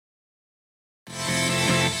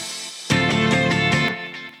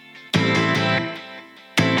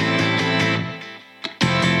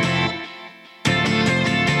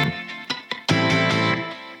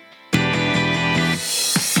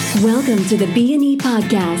Welcome to the B&E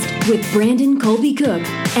Podcast with Brandon Colby Cook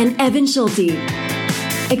and Evan Schulte.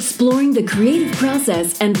 Exploring the creative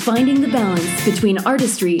process and finding the balance between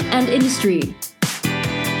artistry and industry.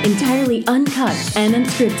 Entirely uncut and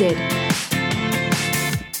unscripted.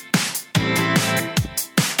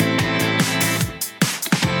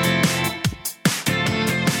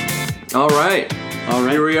 All right.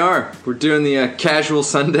 Here we are. We're doing the Casual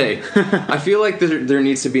Sunday. I feel like there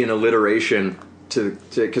needs to be an alliteration to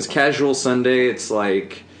because Casual Sunday. It's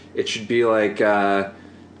like it should be like a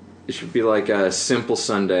Simple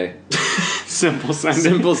Sunday. Simple Sunday.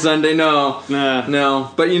 Simple Sunday. No,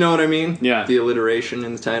 no. But you know what I mean. Yeah. The alliteration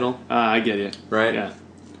in the title. I get it. Right. Yeah.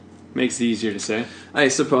 Makes it easier to say. I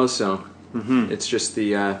suppose so. Mm-hmm. It's just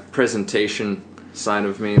the presentation side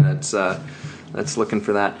of me that's looking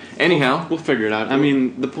for that. Anyhow, we'll figure it out. I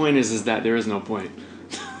mean, the point is that there is no point.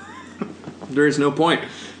 There is no point.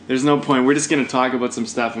 There's no point. We're just going to talk about some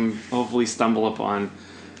stuff and hopefully stumble upon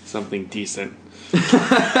something decent.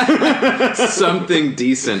 Something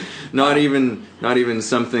decent. Not even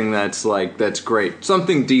something that's great.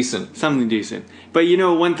 Something decent. Something decent. But you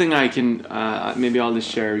know, one thing I can maybe I'll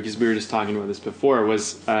just share, because we were just talking about this before,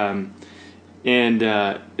 was with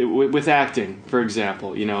acting, for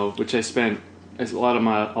example, you know, which I spent a lot of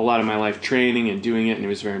my life training and doing it, and it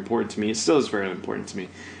was very important to me. It still is very important to me.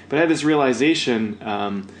 But I had this realization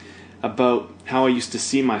about how I used to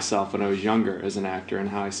see myself when I was younger as an actor and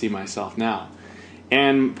how I see myself now.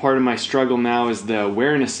 And part of my struggle now is the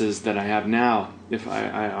awarenesses that I have now. If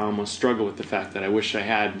I almost struggle with the fact that I wish I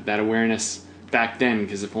had that awareness back then,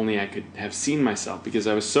 because if only I could have seen myself, because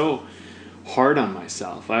I was so hard on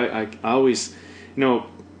myself. I always, you know,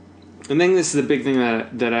 I think this is the big thing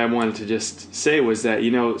that I wanted to just say was that, you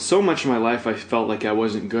know, so much of my life I felt like I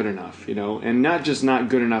wasn't good enough, you know, and not just not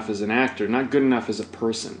good enough as an actor, not good enough as a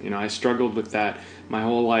person. You know, I struggled with that my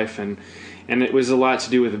whole life, and it was a lot to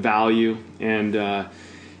do with value and,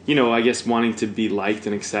 you know, I guess wanting to be liked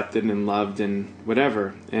and accepted and loved and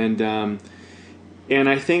whatever. And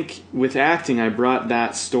I think with acting, I brought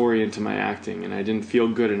that story into my acting, and I didn't feel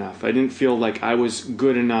good enough. I didn't feel like I was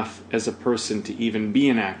good enough as a person to even be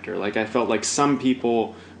an actor. Like, I felt like some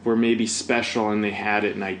people were maybe special and they had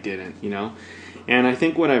it and I didn't, you know? And I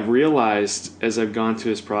think what I've realized as I've gone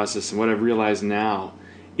through this process, and what I've realized now,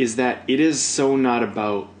 is that it is so not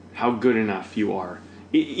about how good enough you are.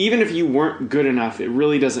 Even if you weren't good enough, it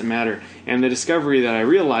really doesn't matter. And the discovery that I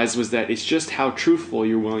realized was that it's just how truthful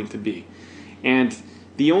you're willing to be. And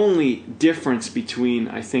the only difference between,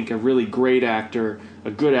 I think, a really great actor,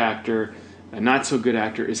 a good actor, a not-so-good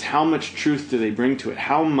actor, is how much truth do they bring to it,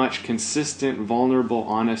 how much consistent, vulnerable,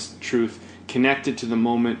 honest truth connected to the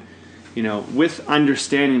moment, you know, with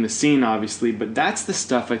understanding the scene, obviously, but that's the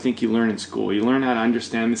stuff I think you learn in school. You learn how to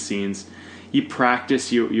understand the scenes, you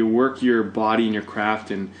practice, you work your body and your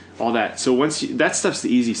craft and all that. So that stuff's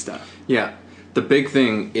the easy stuff. Yeah. The big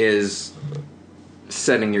thing is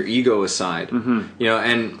setting your ego aside, you know,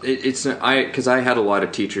 and because I had a lot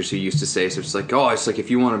of teachers who used to say, so it's like, if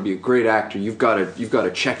you want to be a great actor, you've got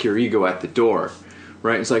to check your ego at the door,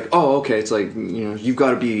 right? It's like, oh, okay, it's like, you know, you've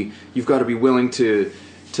got to be willing to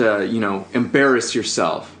you know, embarrass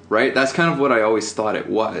yourself, right? That's kind of what I always thought it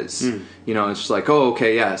was. You know, it's just like, oh,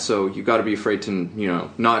 okay, yeah, so you got to be afraid to, you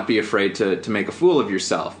know, not be afraid to make a fool of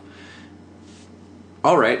yourself.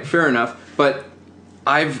 All right, fair enough, but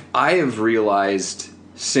I have realized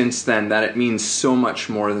since then that it means so much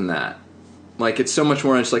more than that. Like, it's so much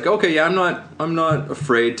more. It's like, okay, yeah, I'm not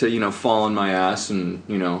afraid to, you know, fall on my ass and,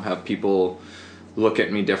 you know, have people look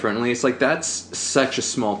at me differently. It's like, that's such a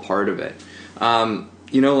small part of it.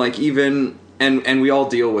 You know, like, even and we all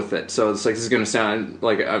deal with it. So it's like, this is going to sound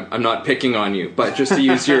like I'm not picking on you, but just to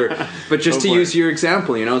use your your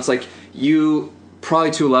example, you know, it's like you.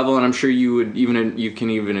 Probably to a level, and I'm sure you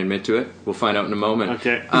can even admit to it. We'll find out in a moment.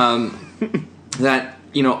 Okay. That,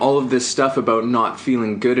 you know, all of this stuff about not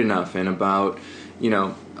feeling good enough and about, you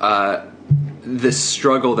know, this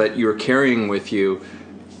struggle that you're carrying with you.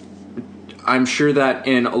 I'm sure that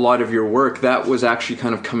in a lot of your work, that was actually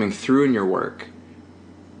kind of coming through in your work,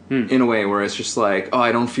 in a way where it's just like, oh,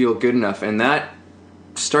 I don't feel good enough, and that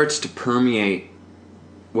starts to permeate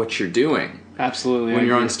what you're doing. Absolutely. When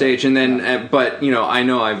you're on stage, and then, but you know,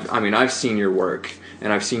 I've seen your work,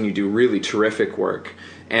 and I've seen you do really terrific work,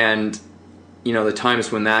 and you know, the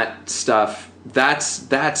times when that stuff,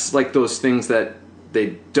 that's like those things that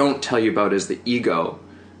they don't tell you about as the ego,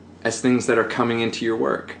 as things that are coming into your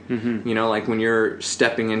work. Mm-hmm. You know, like when you're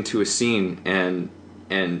stepping into a scene, and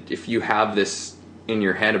if you have this in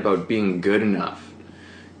your head about being good enough,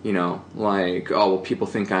 you know, like, oh, well, people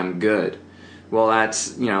think I'm good. Well,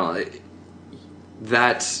 that's, you know,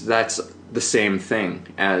 that's the same thing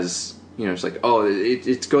as, you know, it's like, oh,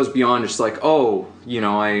 it goes beyond just like, oh, you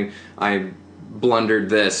know, I blundered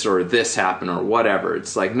this or this happened or whatever.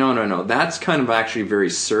 It's like, no, that's kind of actually very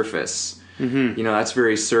surface. You know, that's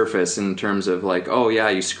very surface in terms of like, oh yeah,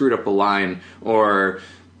 you screwed up a line, or,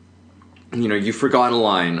 you know, you forgot a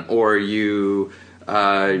line, or you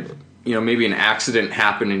know, maybe an accident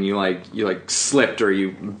happened and you slipped, or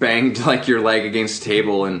you banged like your leg against a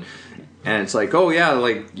table, and it's like, oh yeah,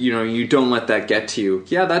 like, you know, you don't let that get to you.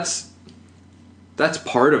 Yeah, that's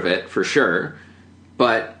part of it for sure,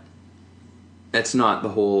 but that's not the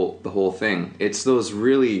whole thing. It's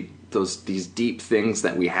these deep things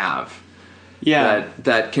that we have. Yeah.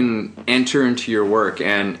 That can enter into your work,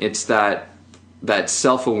 and it's that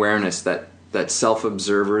self-awareness, that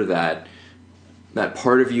self-observer, that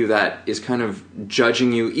part of you that is kind of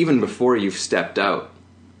judging you even before you've stepped out.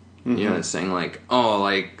 You know, it's saying like, oh,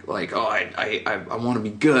 I want to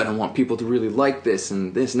be good. I want people to really like this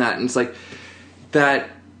and this and that. And it's like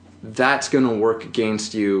that's going to work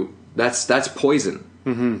against you. That's poison.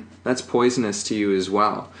 That's poisonous to you as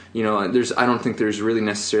well. You know, I don't think there's really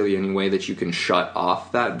necessarily any way that you can shut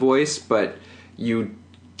off that voice, but you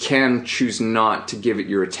can choose not to give it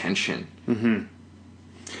your attention.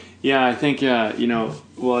 Yeah, I think, you know,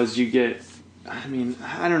 well, as you get, I mean,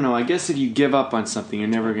 I don't know, I guess if you give up on something, you're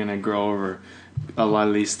never going to grow over a lot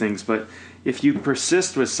of these things. But if you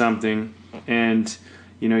persist with something and,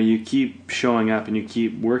 you know, you keep showing up and you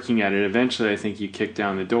keep working at it, eventually I think you kick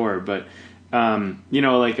down the door. But, you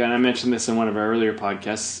know, like, and I mentioned this in one of our earlier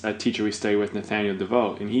podcasts, a teacher we studied with, Nathaniel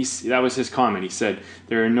DeVoe, and that was his comment. He said,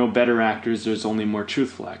 there are no better actors, there's only more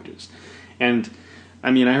truthful actors. And,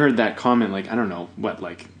 I mean, I heard that comment, like, I don't know,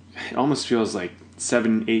 it almost feels like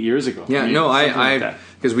 7-8 years ago. Yeah,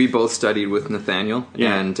 because we both studied with Nathaniel,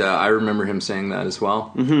 and I remember him saying that as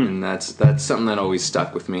well, and that's something that always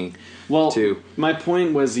stuck with me. Well, too. My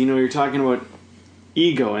point was, you know, you're talking about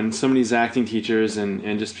ego, and some of these acting teachers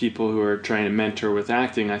and just people who are trying to mentor with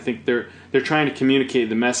acting, I think they're trying to communicate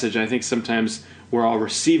the message. I think sometimes we're all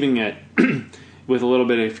receiving it with a little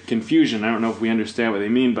bit of confusion. I don't know if we understand what they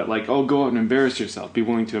mean, but like, oh, go out and embarrass yourself. Be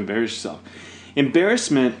willing to embarrass yourself.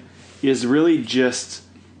 Embarrassment is really just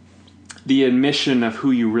the admission of who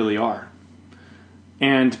you really are.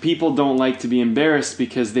 And people don't like to be embarrassed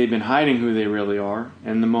because they've been hiding who they really are,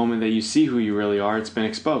 and the moment that you see who you really are, it's been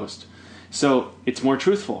exposed. So it's more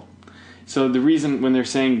truthful. So the reason when they're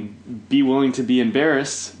saying be willing to be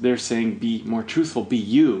embarrassed, they're saying be more truthful, be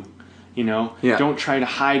you. You know, Don't try to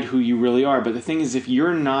hide who you really are. But the thing is, if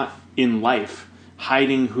you're not in life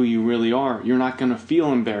hiding who you really are, you're not going to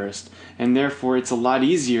feel embarrassed, and therefore it's a lot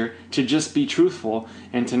easier to just be truthful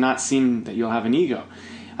and to not seem that you'll have an ego.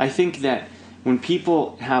 I think that when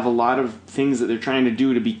people have a lot of things that they're trying to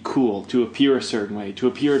do to be cool, to appear a certain way, to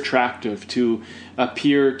appear attractive, to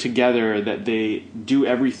appear together, that they do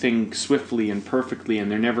everything swiftly and perfectly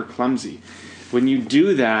and they're never clumsy. When you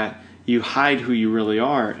do that, you hide who you really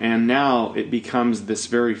are, and now it becomes this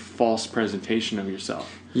very false presentation of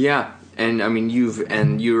yourself. Yeah, and I mean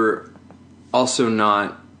you're also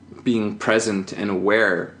not being present and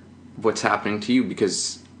aware of what's happening to you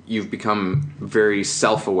because you've become very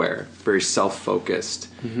self-aware, very self-focused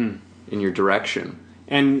in your direction.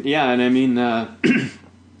 And I mean, the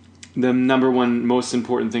number one most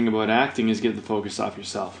important thing about acting is get the focus off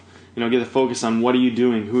yourself. You know, get the focus on what are you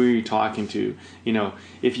doing, who are you talking to. You know,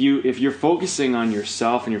 if you're focusing on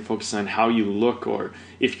yourself and you're focusing on how you look, or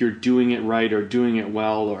if you're doing it right or doing it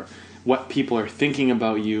well, or what people are thinking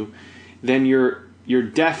about you, then you're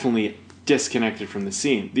definitely disconnected from the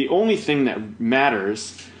scene. The only thing that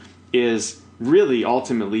matters is really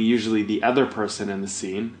ultimately usually the other person in the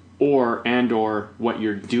scene, or what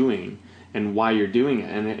you're doing and why you're doing it.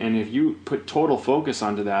 And if you put total focus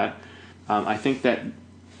onto that, I think that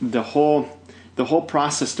the whole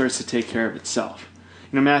process starts to take care of itself.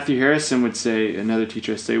 You know, Matthew Harrison would say, another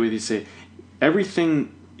teacher I stay with, he'd say,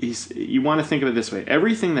 you want to think of it this way: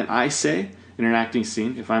 everything that I say in an acting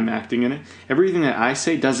scene, if I'm acting in it, everything that I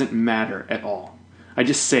say doesn't matter at all. I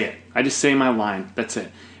just say it. I just say my line. That's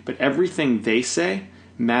it. But everything they say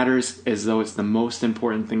matters as though it's the most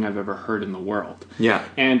important thing I've ever heard in the world. Yeah.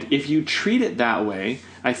 And if you treat it that way,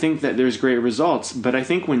 I think that there's great results. But I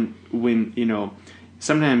think when you know,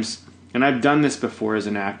 sometimes, and I've done this before as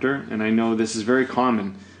an actor, and I know this is very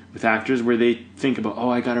common with actors, where they think about, oh,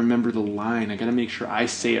 I got to remember the line. I got to make sure I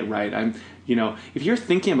say it right. If you're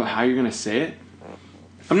thinking about how you're going to say it,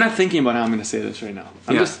 I'm not thinking about how I'm going to say this right now.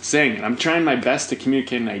 I'm just saying it. I'm trying my best to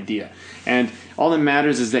communicate an idea. And All that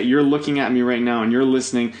matters is that you're looking at me right now and you're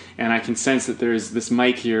listening, and I can sense that there's this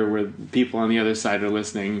mic here where people on the other side are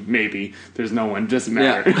listening. Maybe there's no one, doesn't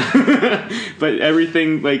matter. Yeah. But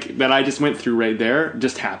everything like that I just went through right there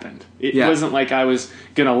just happened. It wasn't like I was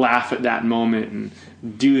gonna laugh at that moment and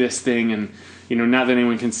do this thing and, you know, not that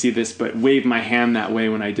anyone can see this, but wave my hand that way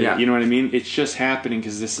when I did it. You know what I mean? It's just happening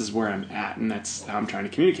because this is where I'm at, and that's how I'm trying to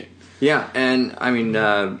communicate. Yeah, and I mean,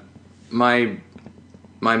 my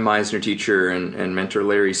Meisner teacher and mentor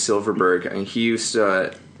Larry Silverberg, I mean, he used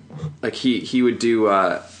to, like, he would do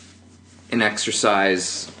an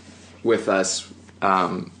exercise with us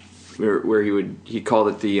where he called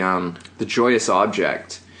it the joyous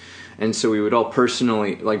object. And so we would all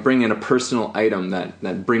personally, like, bring in a personal item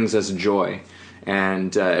that brings us joy.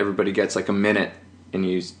 And everybody gets like a minute, and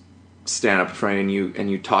you stand up in front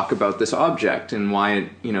and you talk about this object and why it,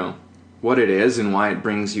 you know, what it is and why it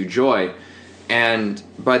brings you joy. And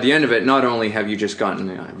by the end of it, not only have you just gotten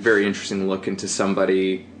a very interesting look into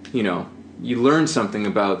somebody, you know, you learn something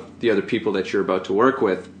about the other people that you're about to work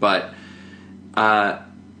with, but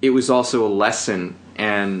it was also a lesson.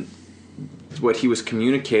 And what he was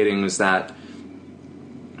communicating was that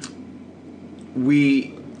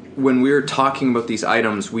when we were talking about these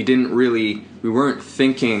items, we weren't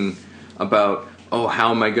thinking about, oh,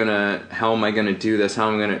 how am I gonna do this? How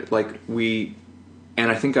am I gonna, and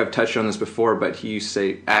I think I've touched on this before, but he used to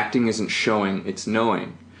say, acting isn't showing, it's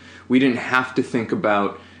knowing. We didn't have to think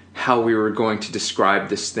about how we were going to describe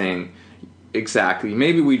this thing exactly.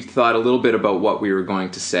 Maybe we thought a little bit about what we were going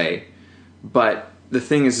to say, but the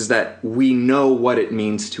thing is that we know what it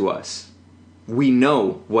means to us. We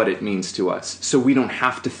know what it means to us, so we don't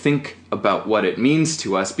have to think about what it means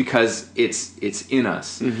to us because it's in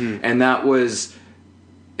us. Mm-hmm. And that was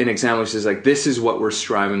an example which is like, this is what we're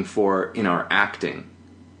striving for in our acting.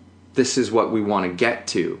 This is what we want to get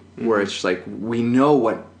to, where it's like we know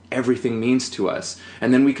what everything means to us,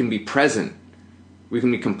 and then we can be present. We can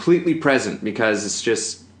be completely present because it's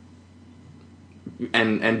just,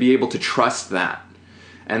 and be able to trust that,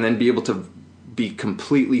 and then be able to be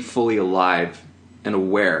completely fully alive and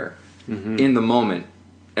aware in the moment,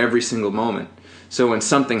 every single moment. So when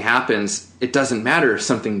something happens, it doesn't matter if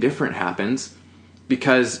something different happens,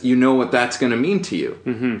 because you know what that's going to mean to you.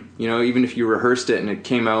 Mm-hmm. You know, even if you rehearsed it and it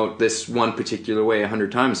came out this one particular way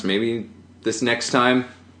 100 times, maybe this next time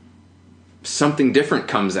something different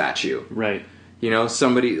comes at you. Right. You know,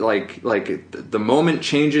 somebody like the moment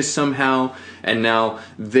changes somehow, and now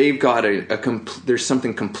they've got there's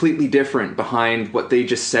something completely different behind what they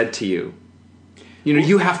just said to you. You know,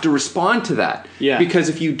 you have to respond to that. Yeah. Because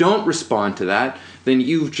if you don't respond to that, then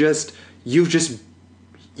you've just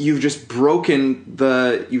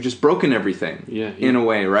broken everything. Yeah. In a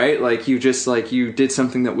way, right? Like you did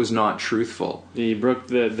something that was not truthful. Yeah, you broke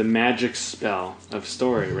the magic spell of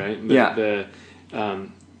story, right? The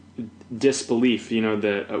disbelief, you know,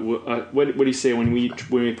 what do you say when we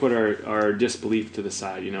put our disbelief to the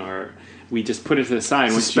side, you know, we just put it to the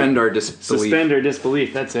side. Suspend our disbelief. Suspend our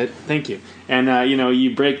disbelief. That's it. Thank you. And you know,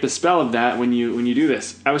 you break the spell of that when you do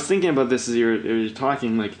this. I was thinking about this as you were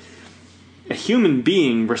talking. Like, a human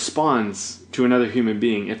being responds to another human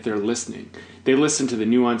being if they're listening. They listen to the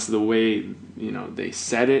nuance of the way, you know, they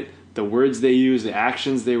said it, the words they use, the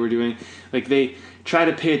actions they were doing. Like, they try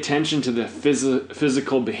to pay attention to the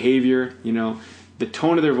physical behavior, you know, the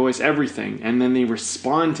tone of their voice, everything, and then they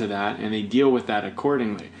respond to that and they deal with that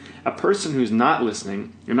accordingly. A person who's not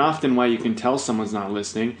listening, and often why you can tell someone's not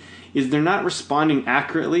listening, is they're not responding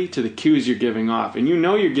accurately to the cues you're giving off. And you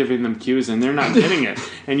know you're giving them cues and they're not getting it.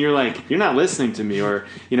 And you're like, you're not listening to me. Or,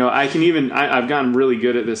 you know, I've gotten really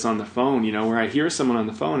good at this on the phone, you know, where I hear someone on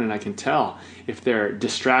the phone and I can tell if they're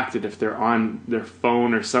distracted, if they're on their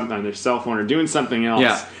phone or something, on their cell phone or doing something else.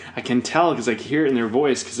 Yeah. I can tell because I can hear it in their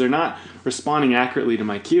voice because they're not responding accurately to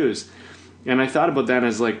my cues. And I thought about that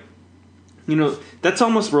as like, you know, that's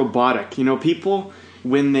almost robotic. You know, people,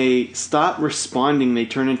 when they stop responding, they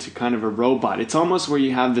turn into kind of a robot. It's almost where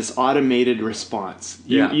you have this automated response.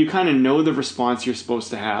 You kind of know the response you're supposed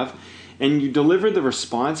to have, and you deliver the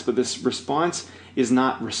response, but this response is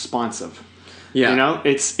not responsive. Yeah. You know,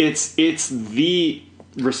 it's the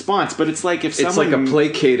response, but it's like if someone... It's like a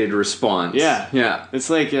placated response. Yeah. Yeah. It's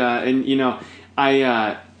like, and you know,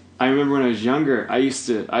 I remember when I was younger, I used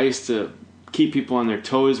to keep people on their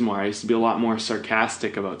toes more. I used to be a lot more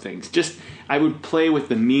sarcastic about things. Just, I would play with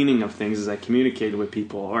the meaning of things as I communicated with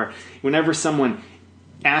people. Or whenever someone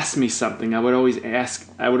asked me something, I would always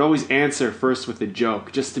answer first with a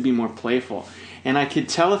joke, just to be more playful. And I could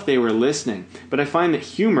tell if they were listening. But I find that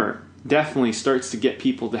humor definitely starts to get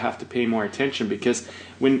people to have to pay more attention, because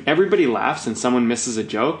when everybody laughs and someone misses a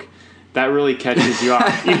joke, that really catches you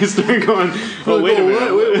off. You start going, oh, wait a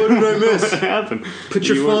minute. What did I miss? What happened? Put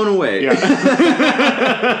your phone away. Yeah.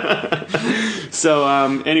 So,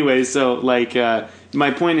 anyway, so like,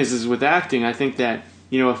 my point is with acting, I think that,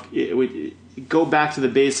 go back to the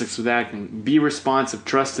basics with acting. Be responsive,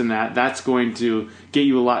 trust in that. That's going to get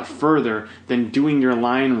you a lot further than doing your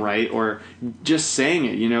line right or just saying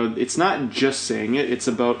it. It's not just saying it. It's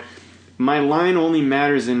about my line only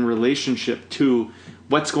matters in relationship to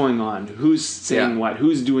what's going on, who's saying what,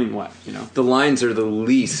 who's doing what. The lines are the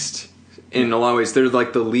least, in a lot of ways, they're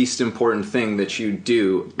like the least important thing that you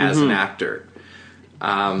do as an actor.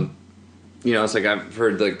 It's like I've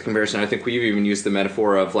heard the comparison. I think we've even used the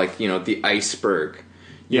metaphor of like, the iceberg.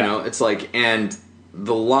 It's like, and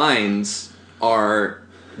the lines are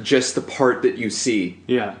just the part that you see.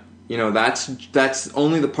 Yeah. That's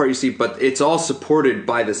only the part you see, but it's all supported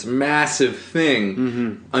by this massive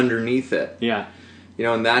thing underneath it. Yeah.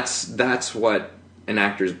 And that's what an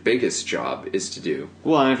actor's biggest job is to do.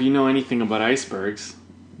 Well, and if you know anything about icebergs,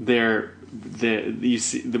 whatever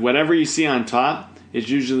you see on top, it's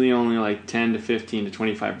usually only like 10 to 15 to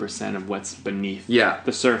 25% of what's beneath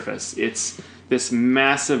the surface. It's this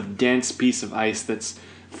massive, dense piece of ice that's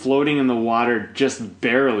floating in the water just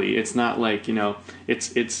barely. It's not like,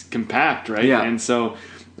 it's compact, right? Yeah. And so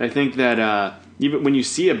I think that even when you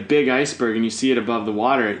see a big iceberg and you see it above the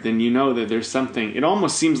water, then you know that there's something. It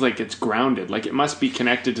almost seems like it's grounded, like it must be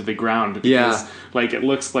connected to the ground because like it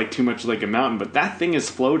looks like too much like a mountain, but that thing is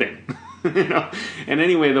floating. And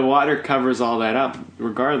anyway, the water covers all that up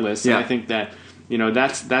regardless. And I think that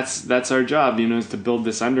that's our job, is to build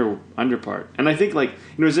this under part. And I think like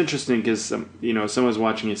it was interesting because someone was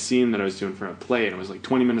watching a scene that I was doing for a play and it was like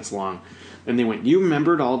 20 minutes long, and they went, "You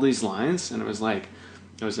remembered all these lines?" And I was like,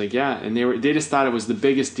 yeah. And they just thought it was the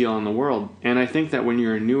biggest deal in the world. And I think that when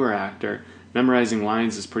you're a newer actor, memorizing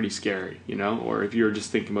lines is pretty scary, or if you're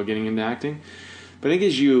just thinking about getting into acting. But I think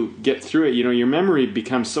as you get through it, your memory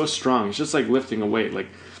becomes so strong. It's just like lifting a weight. Like,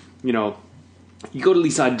 you go to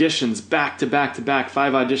these auditions back to back to back,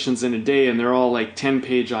 5 auditions in a day, and they're all like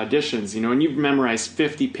 10-page auditions, and you've memorized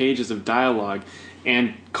 50 pages of dialogue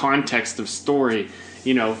and context of story,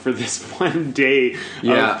 for this one day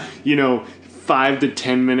of, 5 to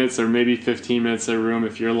 10 minutes or maybe 15 minutes a room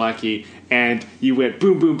if you're lucky, and you went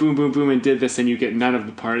boom, boom, boom, boom, boom, and did this, and you get none of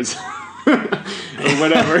the parts. Or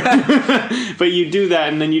whatever. But you do that,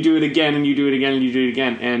 and then you do it again, and you do it again, and you do it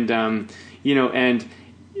again. And, and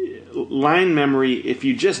line memory, if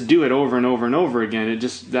you just do it over and over and over again, it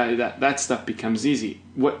just that stuff becomes easy.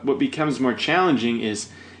 What becomes more challenging is,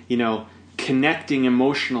 connecting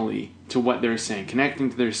emotionally to what they're saying,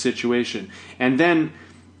 connecting to their situation. And then,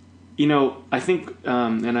 I think,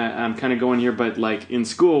 and I'm kind of going here, but like in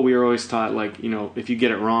school, we were always taught like, if you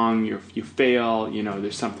get it wrong, you fail,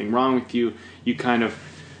 there's something wrong with you. You kind of,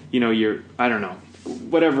 I don't know,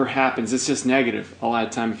 whatever happens, it's just negative a lot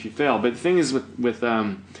of time if you fail. But the thing is with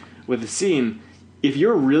the scene, if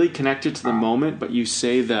you're really connected to the moment, but you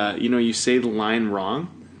say the line wrong,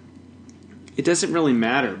 it doesn't really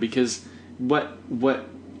matter, because what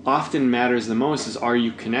often matters the most is, are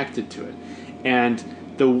you connected to it? And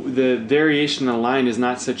the variation in the line is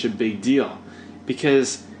not such a big deal,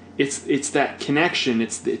 because it's that connection,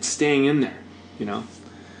 it's staying in there,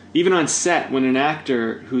 Even on set, when an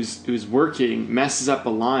actor who's working messes up a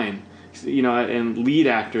line, and lead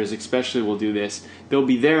actors especially will do this, they'll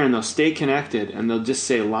be there and they'll stay connected and they'll just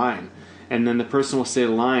say line, and then the person will say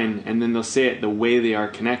the line and then they'll say it the way they are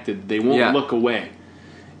connected. They won't look away.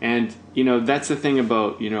 And that's the thing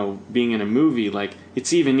about being in a movie. Like,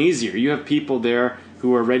 it's even easier. You have people there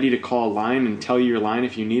who are ready to call a line and tell you your line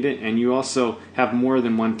if you need it, and you also have more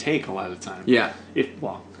than one take a lot of the time. Yeah.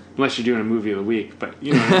 Unless you're doing a movie of the week, but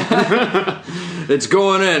it's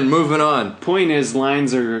going in, moving on. Point is,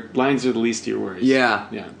 lines are the least of your worries. Yeah.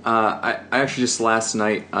 Yeah. I actually just last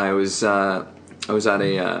night I was at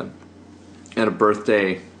a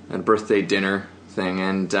birthday dinner thing,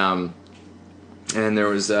 and there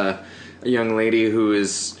was a young lady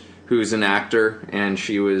who's an actor, and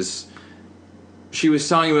she was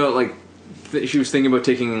talking about like she was thinking about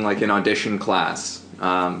taking like an audition class,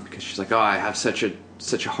 because she's like, I have such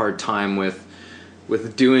a hard time with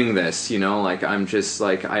doing this, like I'm just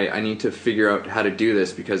like I need to figure out how to do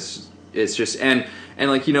this, because it's just and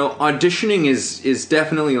like auditioning is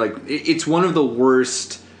definitely like it's one of the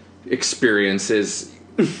worst experiences.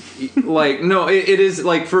 Like, no, it is,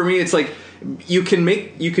 like, for me it's like you can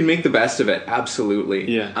make the best of it,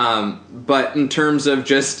 absolutely. Yeah. But in terms of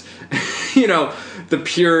just the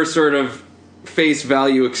pure sort of face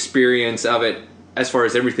value experience of it, as far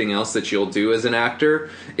as everything else that you'll do as an actor,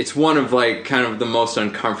 it's one of like kind of the most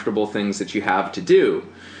uncomfortable things that you have to do,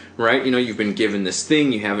 right? You know, you've been given this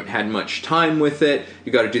thing, you haven't had much time with it,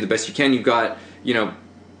 you got to do the best you can, you've got, you know,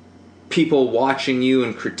 people watching you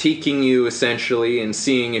and critiquing you essentially and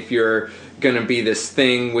seeing if you're going to be this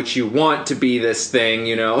thing which you want to be this thing,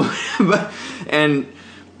 you know.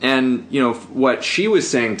 and you know, what she was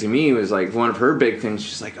saying to me was like one of her big things.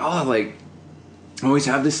 She's like, oh, like I always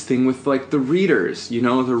have this thing with like the readers, you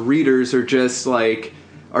know, the readers are just like,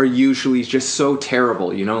 are usually just so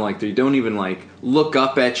terrible, you know, like they don't even like look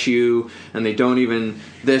up at you and they don't even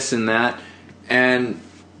this and that. And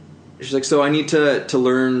she's like, so I need to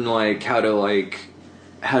learn like how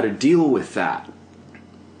to deal with that,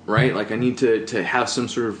 right? Like I need to have some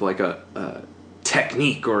sort of like a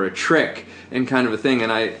technique or a trick and kind of a thing.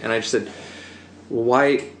 And I just said,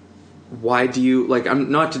 well, why do you, like,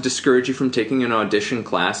 I'm not to discourage you from taking an audition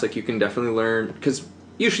class, like you can definitely learn, because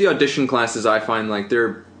usually audition classes I find like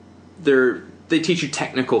they teach you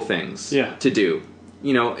technical things to do.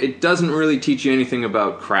 You know, it doesn't really teach you anything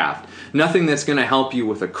about craft. Nothing that's going to help you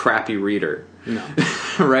with a crappy reader. No.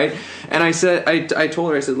 Right? And I said, I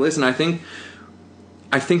told her, I said, listen, I think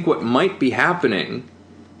what might be happening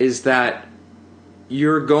is that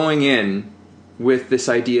you're going in with this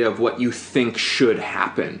idea of what you think should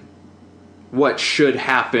happen. What should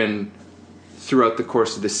happen throughout the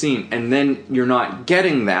course of the scene. And then you're not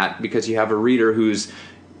getting that because you have a reader who's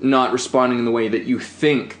not responding in the way that you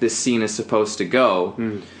think this scene is supposed to go.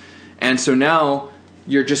 Mm. And so now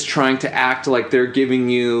you're just trying to act like they're giving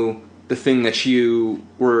you the thing that you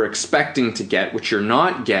were expecting to get, which you're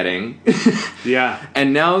not getting. Yeah.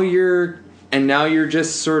 And now you're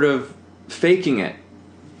just sort of faking it,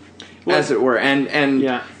 well, as it were. And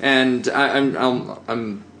yeah. And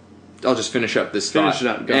I'll just finish up this thought. Finish it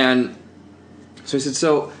up. Go. And so I said,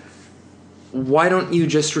 so why don't you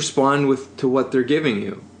just respond to what they're giving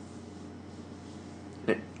you?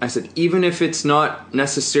 I said, even if it's not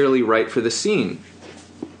necessarily right for the scene,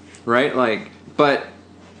 right? Like, but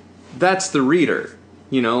that's the reader,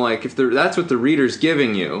 you know, like if that's what the reader's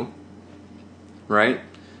giving you, right?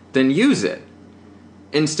 Then use it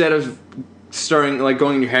instead of starting like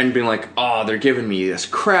going in your head and being like, oh, they're giving me this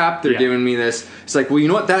crap. They're giving me this. It's like, well, you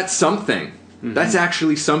know what? That's something. Mm-hmm. That's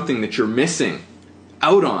actually something that you're missing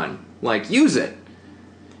out on. Like, use it.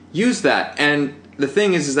 Use that. And the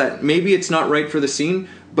thing is that maybe it's not right for the scene,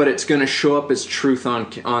 but it's going to show up as truth on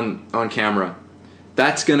camera.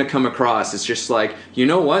 That's going to come across. It's just like, you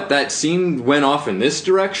know what? That scene went off in this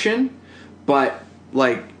direction, but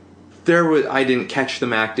like I didn't catch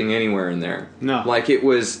them acting anywhere in there. No. Like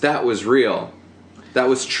that was real. That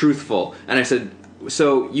was truthful. And I said,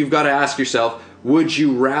 so you've got to ask yourself, would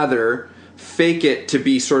you rather fake it to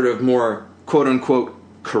be sort of more quote unquote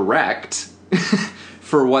correct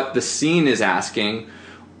for what the scene is asking,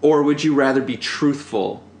 or would you rather be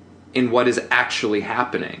truthful in what is actually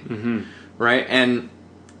happening? Mm-hmm. Right? And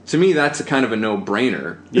to me, that's a kind of a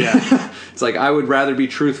no-brainer. Yeah. It's like, I would rather be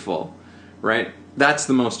truthful, right? That's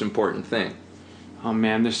the most important thing. Oh,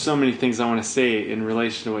 man, there's so many things I want to say in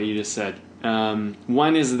relation to what you just said.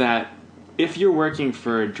 One is that if you're working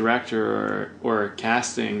for a director or a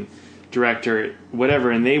casting director, whatever,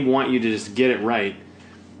 and they want you to just get it right,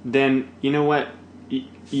 then you know what?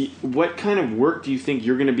 What kind of work do you think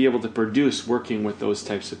you're going to be able to produce working with those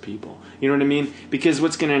types of people? You know what I mean? Because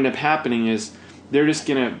what's going to end up happening is that's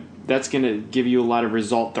going to give you a lot of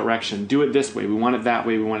result direction. Do it this way. We want it that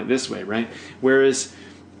way. We want it this way, right? Whereas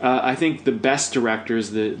I think the best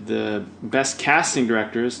directors, the best casting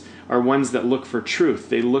directors are ones that look for truth.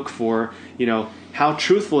 They look for, you know, how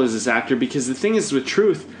truthful is this actor? Because the thing is with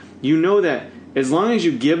truth, you know that as long as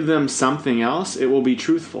you give them something else, it will be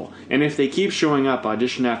truthful. And if they keep showing up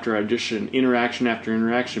audition after audition, interaction after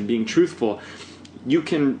interaction, being truthful, you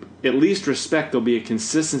can at least respect there'll be a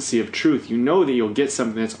consistency of truth. You know that you'll get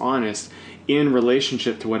something that's honest in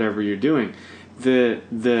relationship to whatever you're doing.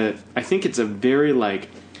 I think it's a very like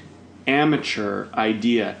amateur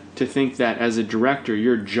idea to think that as a director,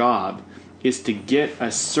 your job is to get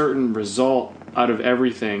a certain result out of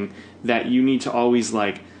everything, that you need to always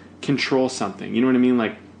like control something. You know what I mean?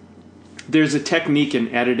 Like, there's a technique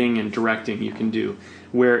in editing and directing you can do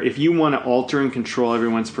where if you want to alter and control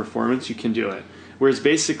everyone's performance, you can do it. Whereas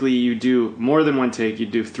basically you do more than one take, you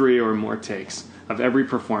do 3 or more takes of every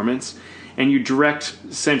performance, and you direct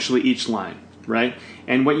essentially each line, right?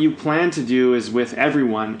 And what you plan to do is with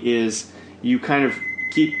everyone is you kind of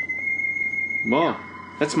keep... Whoa,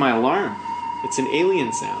 that's my alarm. It's an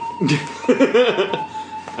alien sound.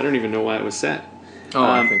 I don't even know why it was set. Oh,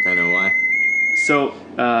 I think I know why. So,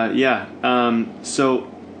 so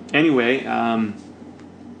anyway,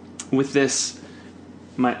 with this,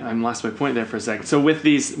 I lost my point there for a second. So with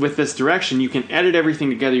this direction, you can edit everything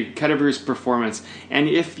together. You can cut every performance, and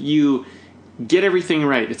if you get everything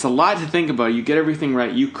right, it's a lot to think about. You get everything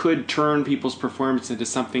right, you could turn people's performance into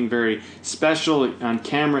something very special. On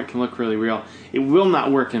camera, it can look really real. It will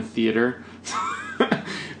not work in theater,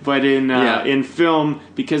 but in film,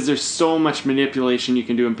 because there's so much manipulation you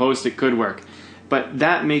can do in post, it could work. But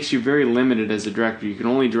that makes you very limited as a director. You can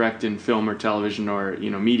only direct in film or television or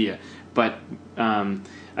media. But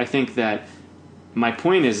I think that my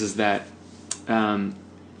point is that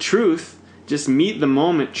truth, just meet the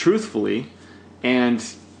moment truthfully, and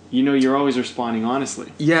you're always responding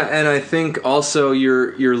honestly. Yeah, and I think also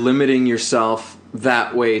you're limiting yourself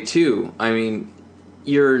that way too. I mean,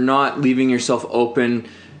 you're not leaving yourself open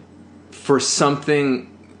for something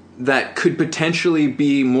that could potentially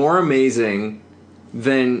be more amazing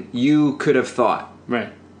than you could have thought.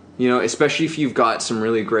 Right. Especially if you've got some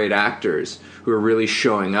really great actors who are really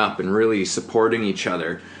showing up and really supporting each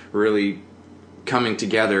other, really coming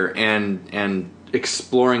together and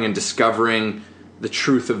exploring and discovering the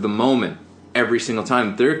truth of the moment every single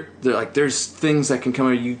time. They're like, there's things that can come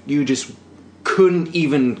out you just couldn't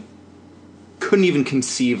even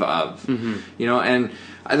conceive of. Mm-hmm.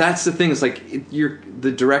 And that's the thing. It's like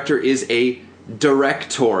the director is a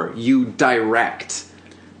director. You direct.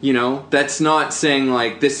 That's not saying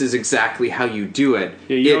like this is exactly how you do it.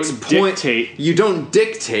 Yeah, you don't dictate. You don't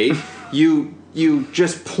dictate. you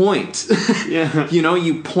just point. Yeah.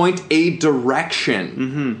 You point a direction.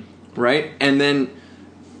 Mm-hmm. Right? And then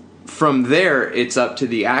from there, it's up to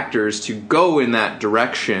the actors to go in that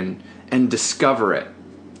direction and discover it.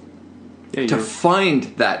 Yeah, to find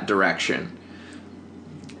that direction.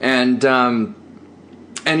 And to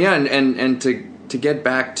get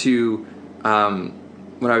back to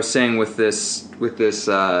what I was saying with this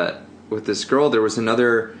girl, there was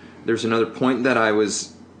another point that I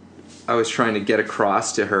was trying to get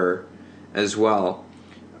across to her as well,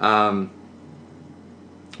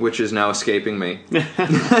 which is now escaping me.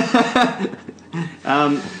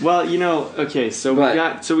 Okay, so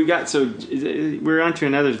we're on to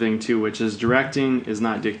another thing too, which is directing is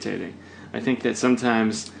not dictating. I think that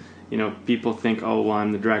sometimes people think, oh well,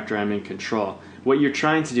 I'm the director, I'm in control. What you're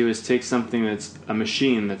trying to do is take something that's a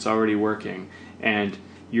machine that's already working, and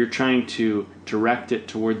you're trying to direct it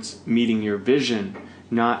towards meeting your vision,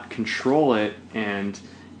 not control it and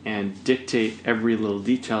dictate every little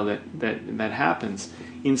detail that happens.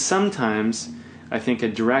 In sometimes, I think a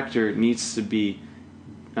director needs to be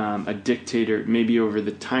a dictator, maybe over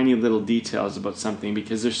the tiny little details about something,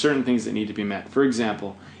 because there's certain things that need to be met. For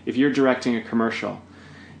example, if you're directing a commercial,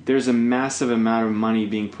 there's a massive amount of money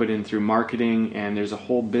being put in through marketing, and there's a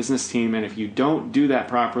whole business team, and if you don't do that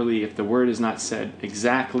properly, if the word is not said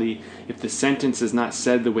exactly, if the sentence is not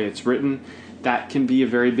said the way it's written, that can be a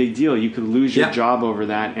very big deal. You could lose your job over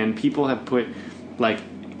that, and people have put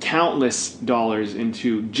countless dollars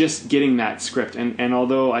into just getting that script. And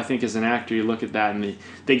although I think as an actor you look at that and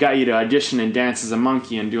they got you to audition and dance as a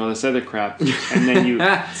monkey and do all this other crap, and then you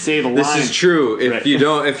say the line. This is true. If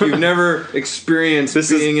you've never experienced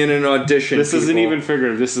being in an audition, this isn't even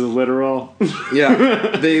figurative. This is literal.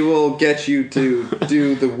 Yeah, they will get you to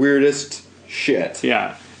do the weirdest shit.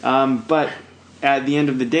 Yeah, but at the end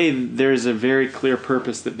of the day, there's a very clear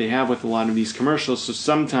purpose that they have with a lot of these commercials. So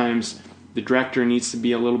sometimes the director needs to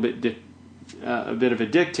be a little bit a bit of a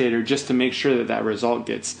dictator just to make sure that result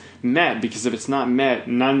gets met, because if it's not met,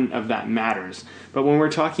 none of that matters. But when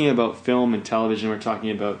we're talking about film and television, we're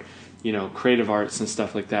talking about creative arts and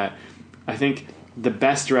stuff like that, I think the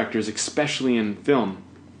best directors, especially in film,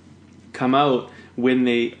 come out when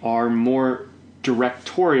they are more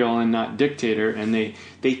directorial and not dictator, and they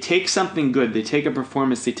take something good, they take a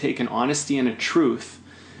performance, they take an honesty and a truth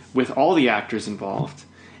with all the actors involved,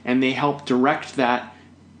 and they help direct that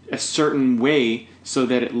a certain way so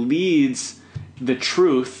that it leads the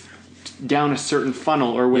truth down a certain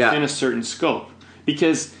funnel or within a certain scope.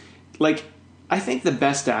 Because I think the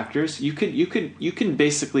best actors, you can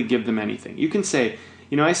basically give them anything. You can say,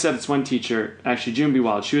 I said it's one teacher, actually June B.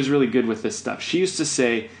 Wild, she was really good with this stuff. She used to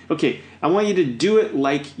say, okay, I want you to do it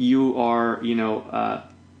like you are,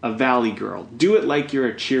 a valley girl. Do it like you're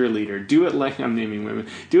a cheerleader. Do it like, I'm naming women.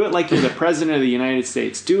 Do it like you're the president of the United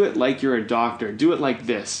States. Do it like you're a doctor. Do it like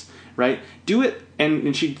this, right? Do it,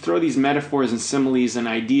 and she'd throw these metaphors and similes and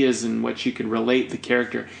ideas and what she could relate the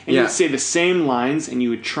character. And you would say the same lines, and you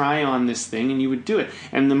would try on this thing, and you would do it.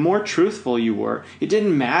 And the more truthful you were, it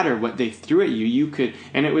didn't matter what they threw at you. You could,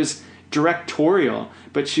 and it was directorial,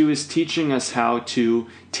 but she was teaching us how to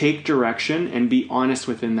take direction and be honest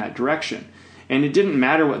within that direction. And it didn't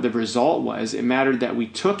matter what the result was. It mattered that we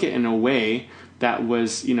took it in a way that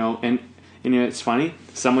was, and it's funny.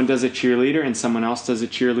 Someone does a cheerleader and someone else does a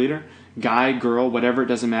cheerleader. Guy, girl, whatever, it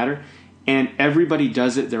doesn't matter. And everybody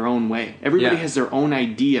does it their own way. Everybody has their own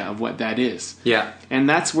idea of what that is. Yeah. And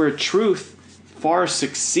that's where truth far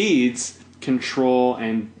succeeds control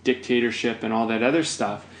and dictatorship and all that other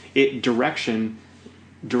stuff. Direction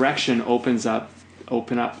opens up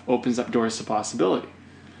doors to possibility.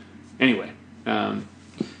 Anyway,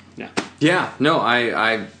 yeah. Yeah, no,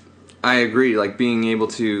 I agree. Like being able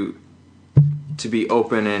to be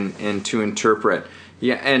open and to interpret.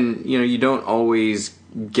 Yeah, and you don't always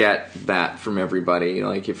get that from everybody.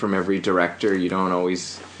 Like from every director, you don't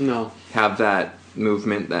always have that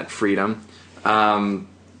movement, that freedom. Okay,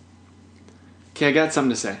 I got something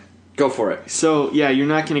to say. Go for it. So, yeah, you're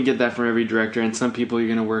not going to get that from every director, and some people you're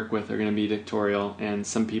going to work with are going to be dictatorial, and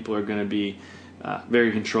some people are going to be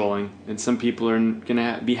very controlling, and some people are going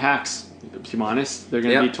to be hacks. To be honest, they're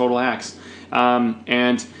going to be total hacks.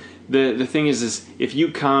 And the thing is if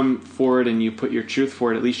you come forward and you put your truth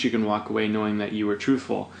forward, at least you can walk away knowing that you were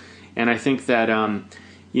truthful. And I think that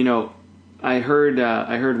I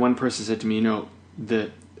heard one person said to me,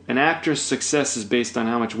 an actor's success is based on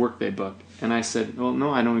how much work they book. And I said, well, no,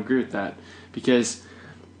 I don't agree with that. Because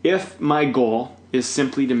if my goal is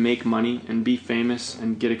simply to make money and be famous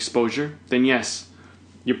and get exposure, then yes,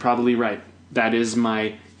 you're probably right. That is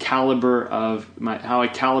my caliber of how I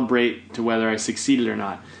calibrate to whether I succeeded or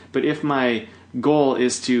not. But if my goal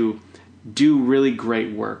is to do really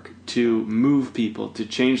great work, to move people, to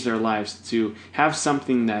change their lives, to have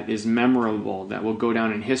something that is memorable, that will go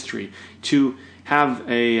down in history, to have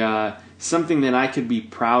something that I could be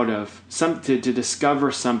proud of, to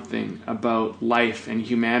discover something about life and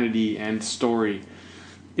humanity and story.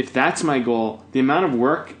 If that's my goal, the amount of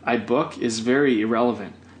work I book is very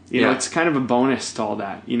irrelevant. It's kind of a bonus to all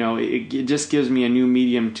that. It just gives me a new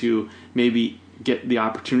medium to maybe get the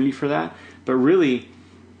opportunity for that. But really,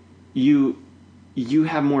 you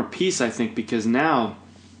have more peace, I think, because now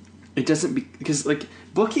it doesn't because like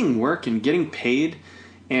booking work and getting paid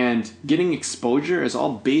and getting exposure is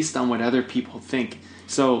all based on what other people think.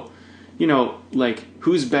 So, like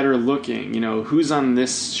who's better looking, who's on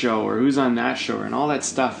this show or who's on that show and all that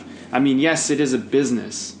stuff. I mean, yes, it is a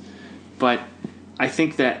business, but I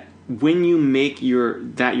think that when you make your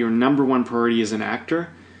number one priority as an actor,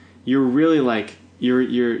 you're really like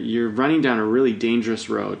you're running down a really dangerous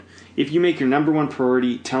road. If you make your number one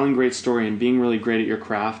priority telling great story and being really great at your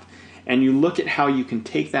craft, and you look at how you can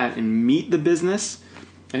take that and meet the business,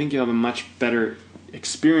 I think you'll have a much better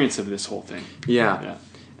experience of this whole thing. Yeah.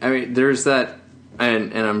 I mean, there's that,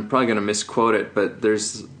 and I'm probably going to misquote it, but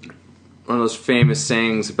there's one of those famous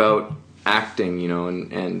sayings about acting,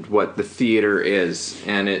 and what the theater is.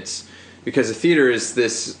 And it's because the theater is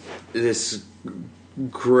this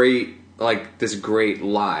great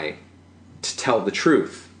lie to tell the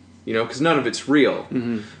truth, because none of it's real.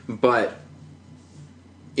 Mm-hmm. But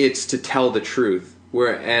it's to tell the truth.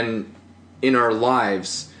 And in our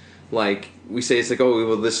lives, like we say, it's like, oh,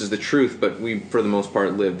 well, this is the truth, but we, for the most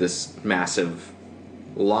part, live this massive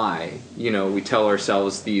lie. We tell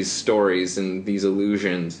ourselves these stories and these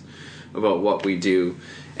illusions about what we do.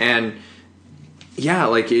 And yeah,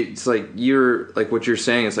 like it's like you're like what you're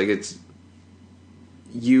saying, it's like it's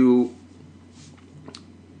you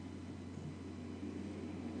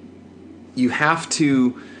have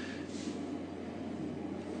to.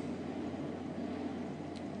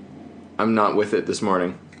 I'm not with it this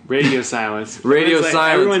morning. Radio silence. Radio silence.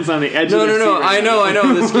 Everyone's on the edge of their seat. No. I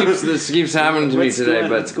know. This keeps happening to me today.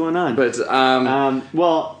 What's going on? But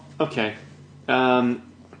well, okay.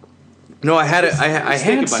 No, I had it. I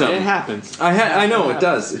had some. It happens. I know it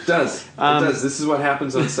does. It does. This is what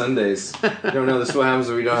happens on Sundays. You don't know. This is what happens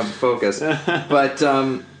when we don't have focus. But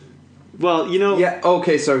well, Yeah.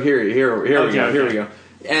 Okay. So here we go. Here we go.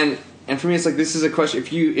 And for me, it's like this is a question.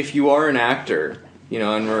 If you are an actor,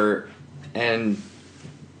 and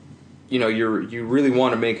you really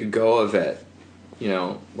want to make a go of it,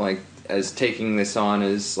 like as taking this on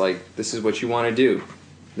as like this is what you want to do.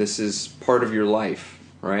 This is part of your life,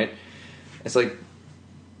 right? It's like,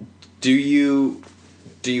 do you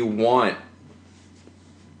want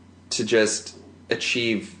to just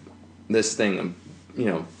achieve this thing,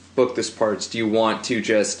 book this parts? Do you want to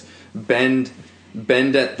just bend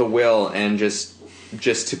at the will and just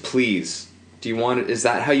to please? Is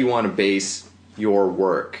that how you want to base your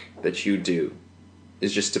work that you do?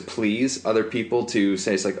 Is just to please other people, to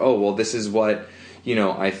say it's like, oh, well, this is what,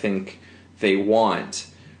 I think they want,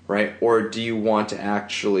 right? Or do you want to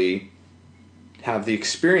actually have the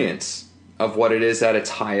experience of what it is at its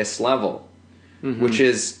highest level, which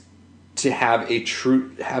is to have a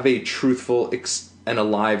truthful and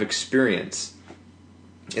alive experience.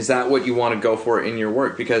 Is that what you want to go for in your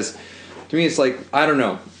work? Because to me, it's like, I don't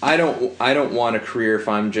know. I don't want a career if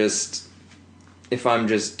I'm just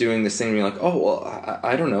doing this thing and being like, oh, well,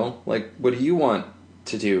 I don't know. Like, what do you want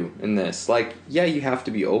to do in this? Like, yeah, you have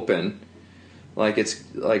to be open. Like, it's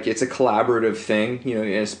a collaborative thing, you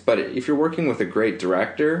know, but if you're working with a great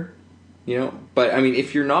director, you know, but I mean,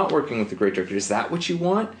 if you're not working with a great director, is that what you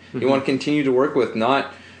want? Mm-hmm. You want to continue to work with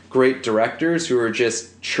not great directors who are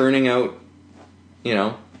just churning out, you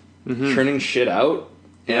know, churning shit out.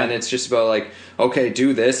 And it's just about like, okay,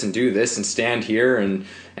 do this and stand here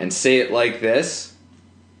and say it like this.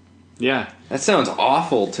 Yeah. That sounds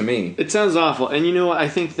awful to me. It sounds awful. And you know what? I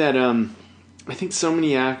think that, I think so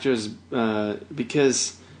many actors,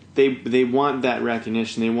 because they want that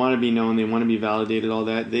recognition, they want to be known, they want to be validated, all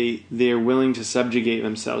that, they're willing to subjugate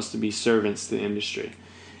themselves to be servants to the industry.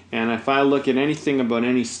 And if I look at anything about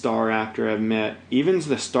any star actor I've met, even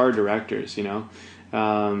the star directors, you know,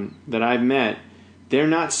 that I've met, they're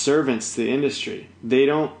not servants to the industry. They're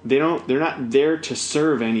not there to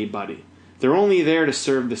serve anybody. They're only there to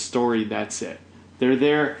serve the story, that's it. They're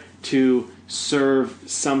there to serve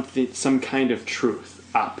some kind of truth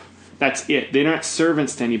up. That's it. They're not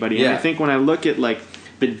servants to anybody. Yeah. And I think when I look at like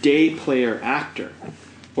the day player actor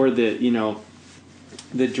or the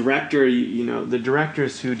director, the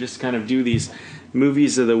directors who just kind of do these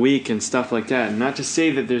movies of the week and stuff like that. And not to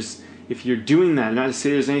say that if you're doing that, not to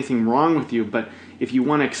say there's anything wrong with you, but if you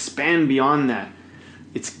want to expand beyond that,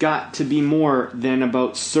 it's got to be more than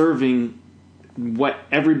about serving what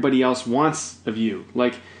everybody else wants of you.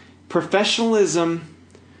 Like, professionalism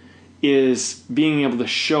is being able to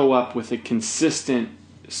show up with a consistent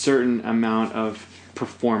certain amount of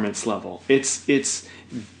performance level. It's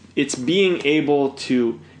being able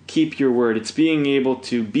to keep your word. It's being able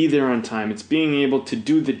to be there on time. It's being able to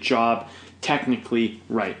do the job technically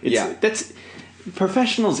right. That's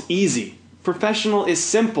professional's easy. Professional is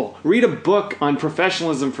simple. Read a book on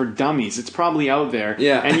professionalism for dummies. It's probably out there.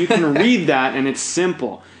 Yeah. And you can read that and it's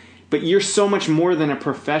simple. But you're so much more than a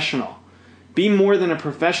professional. Be more than a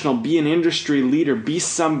professional. Be an industry leader. Be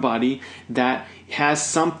somebody that has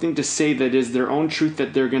something to say that is their own truth,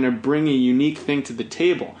 that they're going to bring a unique thing to the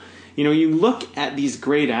table. You know, you look at these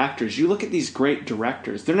great actors, you look at these great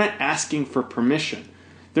directors, they're not asking for permission.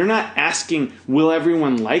 They're not asking, will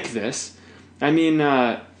everyone like this? I mean,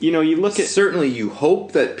 you look at... Certainly you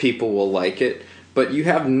hope that people will like it, but you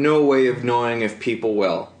have no way of knowing if people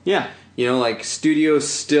will. Yeah. You know, like, studios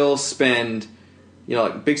still spend,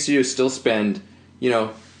 big studios still spend,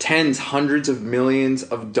 tens, hundreds of millions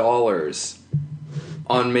of dollars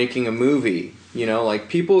on making a movie. You know, like,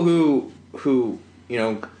 people who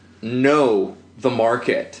know the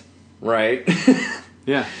market, right?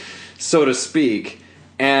 Yeah. So to speak.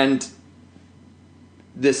 And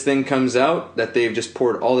this thing comes out that they've just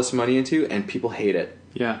poured all this money into, and people hate it.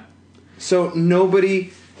 Yeah. So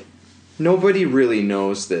nobody really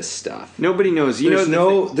knows this stuff. Nobody knows.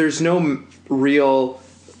 There's no real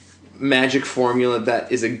magic formula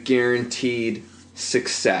that is a guaranteed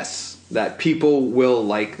success, that people will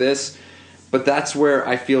like this. But that's where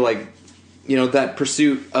I feel like, that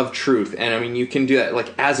pursuit of truth. And I mean, you can do that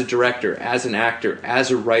like as a director, as an actor,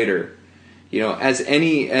 as a writer, as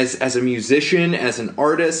a musician, as an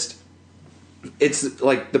artist. It's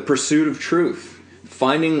like the pursuit of truth,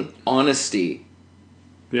 finding honesty.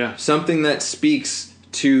 Yeah. Something that speaks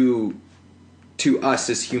to us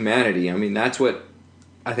as humanity. I mean, that's what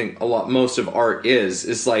I think most of art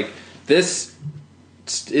is like, this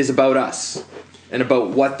is about us and about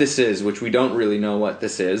what this is, which we don't really know what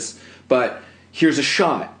this is, but here's a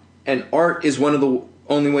shot. And art is one of the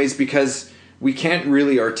only ways, because we can't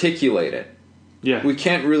really articulate it. Yeah. We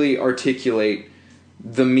can't really articulate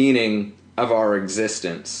the meaning of our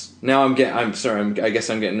existence. Now I'm sorry, I guess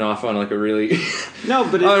I'm getting off on like a really no,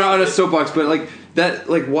 but on a soapbox, but like that,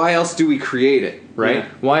 like, why else do we create it, right? Yeah.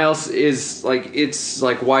 Why else is like, it's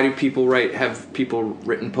like, why do people have people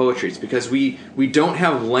written poetry? It's because we don't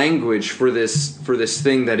have language for this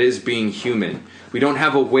thing that is being human. We don't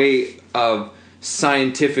have a way of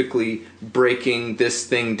scientifically breaking this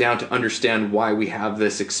thing down to understand why we have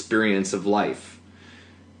this experience of life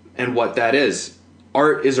and what that is.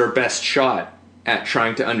 Art is our best shot at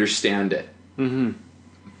trying to understand it. Mm-hmm.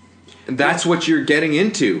 And that's what you're getting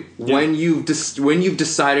into when you've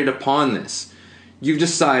decided upon this. You've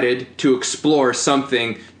decided to explore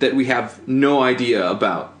something that we have no idea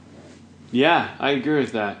about. Yeah, I agree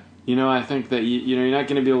with that. I think that you're not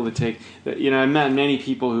going to be able to take that. I met many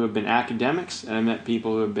people who have been academics, and I met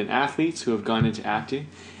people who have been athletes who have gone into acting,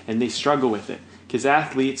 and they struggle with it Because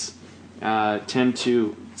athletes tend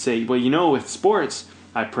to say, well, with sports,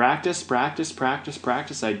 I practice.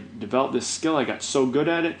 I developed this skill. I got so good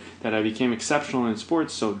at it that I became exceptional in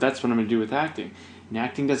sports, so that's what I'm going to do with acting. And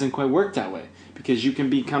acting doesn't quite work that way, because you can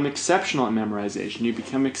become exceptional at memorization. You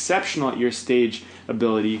become exceptional at your stage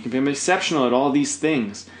ability. You can become exceptional at all these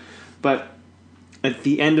things. But at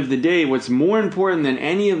the end of the day, what's more important than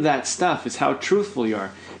any of that stuff is how truthful you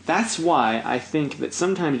are. That's why I think that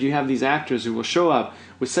sometimes you have these actors who will show up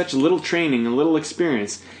with such little training and little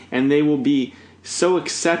experience, and they will be so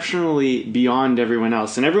exceptionally beyond everyone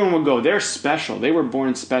else. And everyone will go, they're special. They were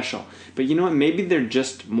born special. But you know what? Maybe they're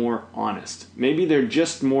just more honest. Maybe they're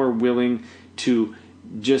just more willing to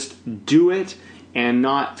just do it and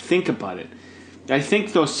not think about it. I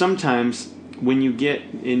think, though, sometimes when you get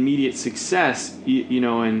immediate success,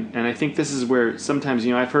 and I think this is where sometimes,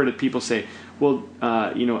 I've heard people say, well,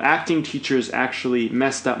 acting teachers actually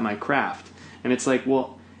messed up my craft. And it's like,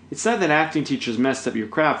 well, it's not that acting teachers messed up your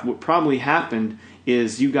craft. What probably happened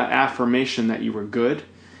is you got affirmation that you were good,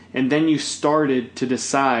 and then you started to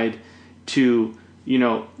decide to,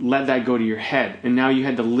 let that go to your head, and now you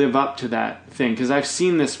had to live up to that thing. Because I've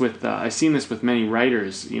seen this with many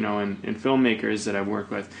writers, and filmmakers that I've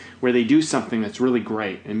worked with, where they do something that's really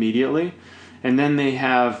great immediately, and then they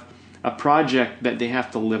have a project that they have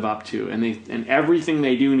to live up to, and everything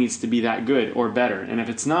they do needs to be that good or better. And if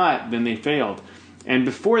it's not, then they failed. And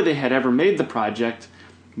before they had ever made the project,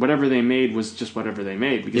 whatever they made was just whatever they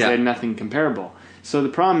made, because they had nothing comparable. So the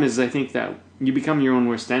problem is, I think that you become your own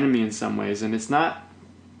worst enemy in some ways, and it's not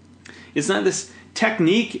this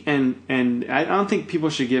technique, and I don't think people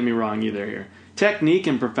should get me wrong either here. Technique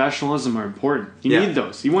and professionalism are important. You need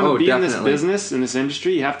those. You want to be in this business, in this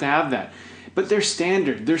industry, you have to have that. But they're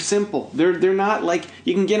standard. They're simple. They're not like,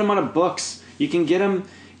 you can get them out of books. You can get them,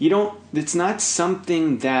 it's not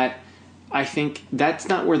something that, I think that's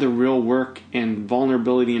not where the real work and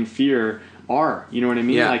vulnerability and fear are. You know what I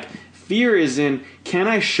mean? Yeah. Like, fear is in, can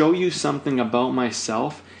I show you something about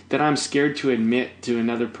myself that I'm scared to admit to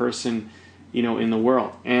another person, in the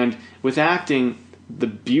world? And with acting, the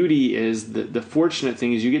beauty is, the fortunate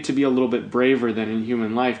thing is you get to be a little bit braver than in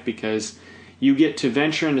human life, because you get to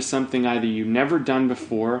venture into something either you've never done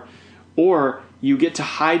before, or you get to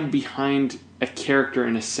hide behind a character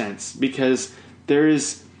in a sense, because there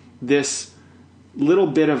is this little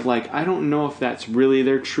bit of like, I don't know if that's really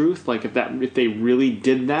their truth, like if they really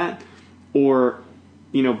did that, or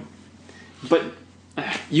but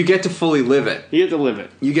you get to fully live it. You get to live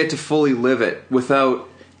it. You get to fully live it without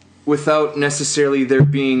necessarily there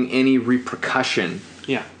being any repercussion.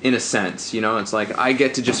 Yeah. In a sense, it's like I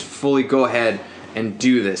get to just fully go ahead and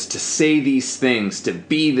do this, to say these things, to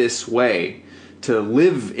be this way, to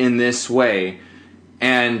live in this way,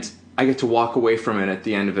 and I get to walk away from it at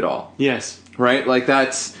the end of it all. Yes. Right? Like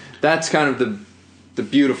that's kind of the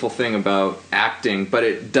beautiful thing about acting, but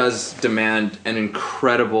it does demand an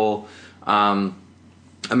incredible amount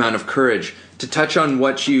of courage. To touch on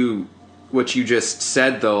what you just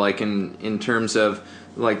said, though, like in terms of,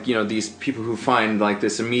 like, these people who find like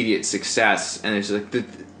this immediate success, and it's like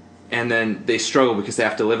and then they struggle because they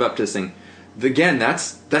have to live up to this thing. Again,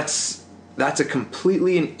 that's a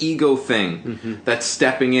completely an ego thing. Mm-hmm. That's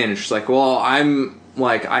stepping in. It's just like, well, I'm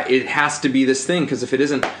like, it has to be this thing, because if it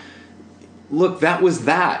isn't, look, that was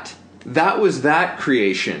that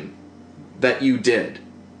creation that you did,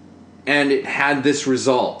 and it had this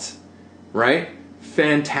result, right?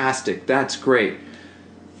 Fantastic. That's great.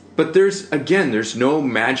 But there's no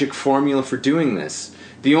magic formula for doing this.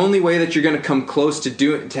 The only way that you're going to come close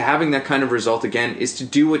to having that kind of result again is to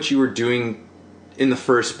do what you were doing in the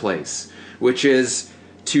first place, which is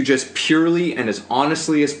to just purely and as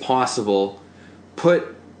honestly as possible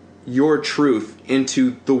put your truth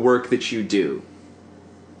into the work that you do,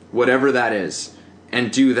 whatever that is,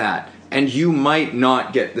 and do that. And you might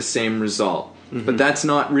not get the same result, but that's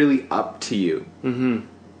not really up to you. Mm-hmm.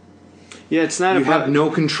 Yeah, it's not you about... have no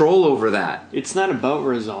control over that. It's not about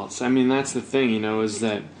results. I mean, that's the thing, is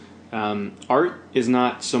that art is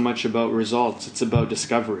not so much about results. It's about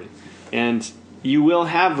discovery. And you will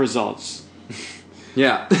have results.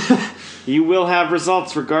 Yeah. You will have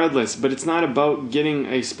results regardless, but it's not about getting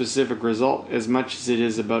a specific result as much as it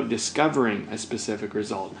is about discovering a specific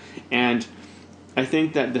result. And I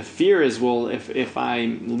think that the fear is, well, if I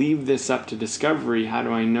leave this up to discovery, how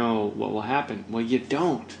do I know what will happen? Well, you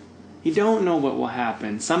don't. You don't know what will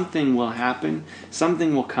happen. Something will happen.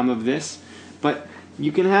 Something will come of this. But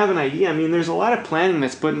you can have an idea. I mean, there's a lot of planning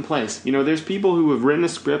that's put in place. There's people who have written a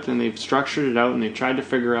script and they've structured it out and they've tried to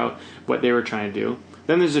figure out what they were trying to do.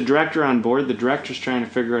 Then there's a director on board. The director's trying to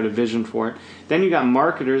figure out a vision for it. Then you got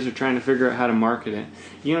marketers who are trying to figure out how to market it.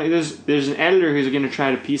 There's an editor who's going to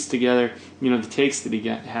try to piece together, the takes that he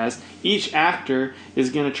has. Each actor is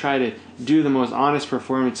going to try to do the most honest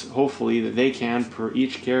performance, hopefully, that they can for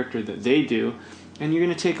each character that they do. And you're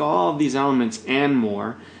going to take all of these elements and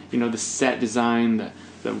more, the set design,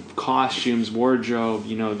 the costumes, wardrobe,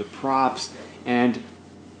 the props, and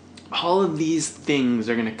all of these things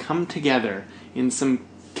are going to come together in some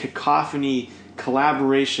cacophony,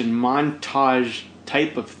 collaboration, montage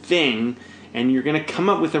type of thing, and you're going to come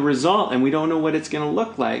up with a result, and we don't know what it's going to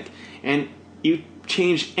look like. And you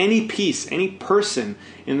change any piece, any person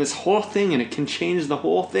in this whole thing, and it can change the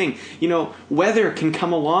whole thing. Weather can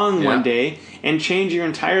come along one day and change your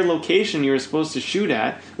entire location you were supposed to shoot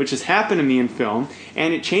at, which has happened to me in film,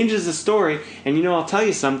 and it changes the story. And I'll tell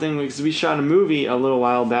you something, because we shot a movie a little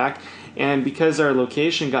while back, and because our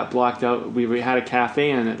location got blocked out, we had a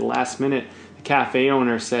cafe, and at the last minute, the cafe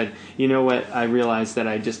owner said, "You know what, I realized that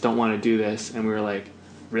I just don't want to do this." And we were like,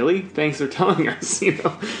 "Really? Thanks for telling us."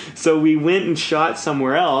 So we went and shot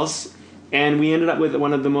somewhere else, and we ended up with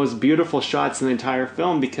one of the most beautiful shots in the entire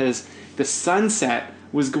film, because the sunset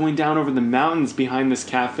was going down over the mountains behind this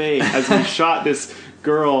cafe as we shot this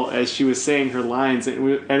girl as she was saying her lines,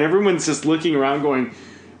 and everyone's just looking around going,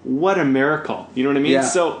 what a miracle. You know what I mean? Yeah.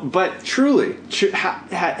 So, but truly,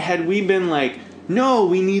 had we been like, no,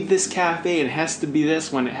 we need this cafe, it has to be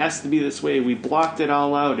this one, it has to be this way, we blocked it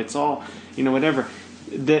all out, it's all, whatever.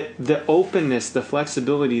 The openness, the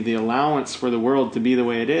flexibility, the allowance for the world to be the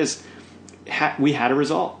way it is, we had a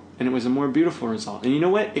result, and it was a more beautiful result. And you know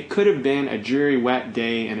what? It could have been a dreary, wet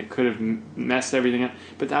day, and it could have messed everything up,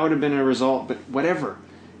 but that would have been a result. But whatever,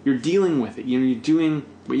 you're dealing with it. You're doing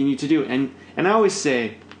what you need to do. And I always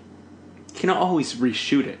say, you can always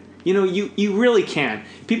reshoot it. You really can.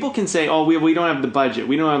 People can say, oh, we don't have the budget,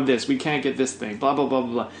 we don't have this, we can't get this thing, blah, blah, blah,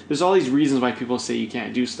 blah, blah. There's all these reasons why people say you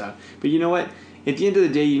can't do stuff. But you know what? At the end of the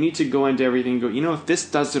day, you need to go into everything and go, if this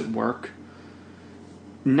doesn't work,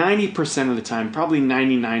 90% of the time, probably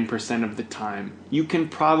 99% of the time, you can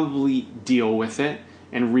probably deal with it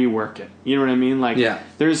and rework it. You know what I mean? Like, yeah.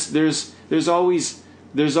 There's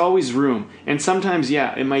always room. And sometimes,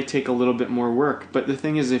 it might take a little bit more work. But the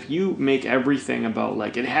thing is, if you make everything about,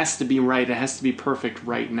 like, it has to be right, it has to be perfect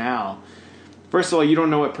right now, first of all, you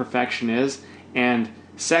don't know what perfection is. And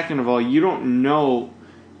second of all, you don't know,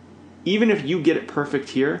 even if you get it perfect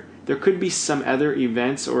here, there could be some other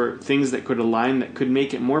events or things that could align that could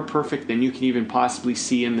make it more perfect than you can even possibly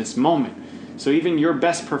see in this moment. So even your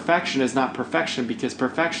best perfection is not perfection, because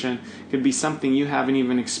perfection could be something you haven't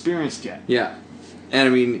even experienced yet. Yeah. And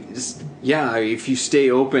I mean, if you stay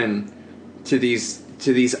open to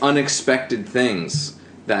these unexpected things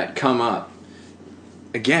that come up,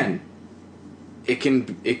 again, it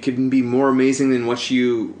can be more amazing than what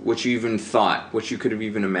you even thought, what you could have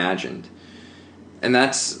even imagined. And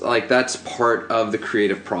that's part of the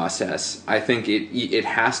creative process. I think it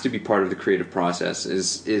has to be part of the creative process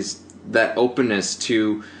is that openness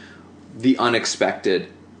to the unexpected.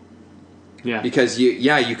 Yeah. Because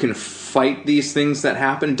you can fight these things that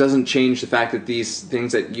happen. It doesn't change the fact that these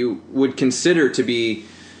things that you would consider to be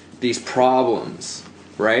these problems,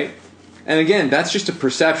 right? And again, that's just a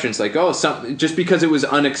perception. It's like, just because it was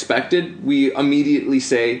unexpected, we immediately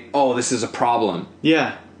say, oh, this is a problem.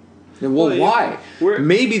 Yeah. Well, why?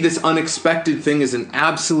 Maybe this unexpected thing is an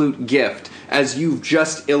absolute gift, as you've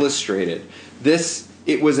just illustrated.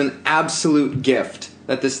 It was an absolute gift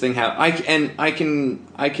that this thing happened. I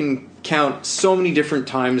can count so many different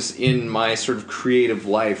times in my sort of creative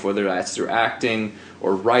life, whether that's through acting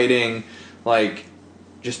or writing, like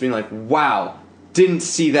just being like, wow, didn't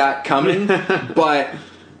see that coming, but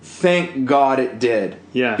thank God it did.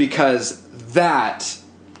 Yeah. Because that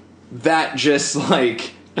just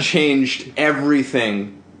like changed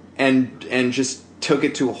everything and just took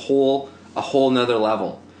it to a whole nother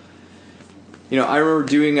level. I remember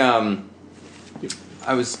doing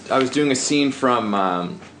I was doing a scene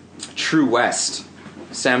from True West,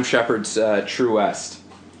 Sam Shepard's True West,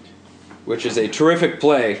 which is a terrific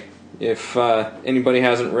play if anybody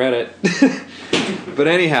hasn't read it. But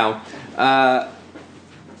anyhow, I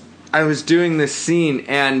was doing this scene,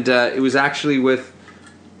 and it was actually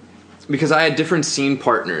because I had different scene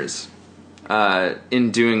partners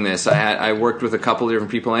in doing this. I worked with a couple of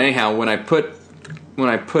different people. Anyhow, when I put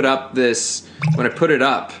it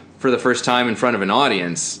up for the first time in front of an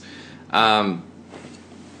audience,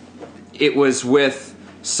 it was with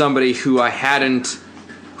somebody who I hadn't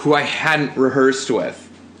rehearsed with.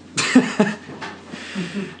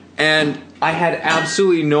 And I had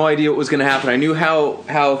absolutely no idea what was going to happen. I knew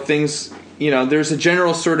how things, there's a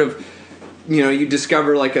general sort of, you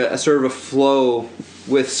discover like a sort of a flow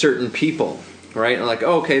with certain people, right? Like,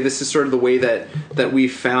 oh, okay, this is sort of the way that we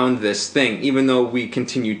found this thing, even though we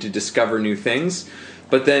continue to discover new things.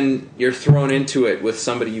 But then you're thrown into it with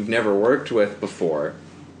somebody you've never worked with before,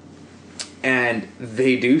 and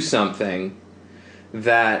they do something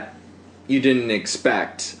that you didn't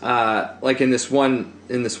expect. Like in this one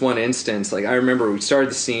instance, like I remember we started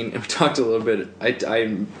the scene and we talked a little bit. I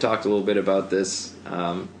talked a little bit about this,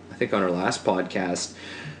 I think on our last podcast,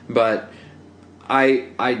 but I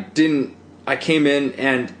came in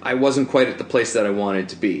and I wasn't quite at the place that I wanted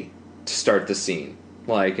to be to start the scene.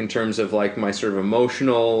 Like in terms of like my sort of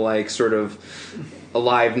emotional, like sort of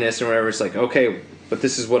aliveness and whatever. It's like, okay, but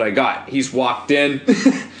this is what I got. He's walked in.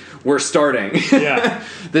 We're starting. Yeah.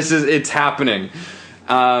 It's happening.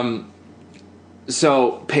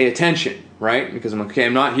 So pay attention, right? Because I'm like, okay,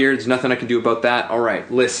 I'm not here. There's nothing I can do about that. All right,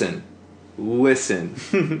 listen,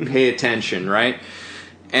 pay attention, right?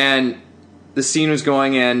 And the scene was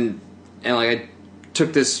going and like I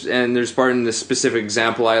took this, and there's part in this specific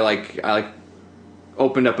example. I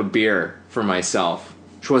opened up a beer for myself,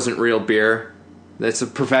 which wasn't real beer. That's a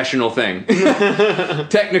professional thing.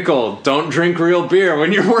 Technical. Don't drink real beer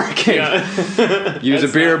when you're working. Yeah. Use a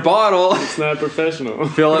beer bottle. It's not professional.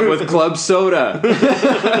 Fill it with club soda.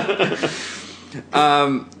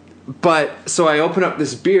 But so I open up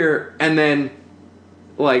this beer, and then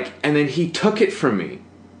he took it from me,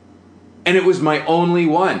 and it was my only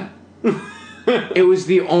one. It was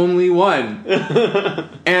the only one.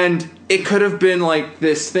 And it could have been like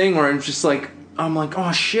this thing where I'm like,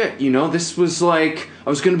 oh shit, this was like, I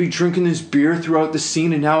was going to be drinking this beer throughout the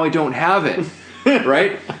scene and now I don't have it.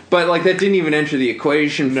 Right? But like that didn't even enter the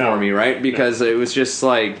equation for me, right? Because it was just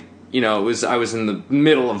like, I was in the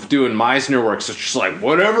middle of doing Meisner work, so it's just like,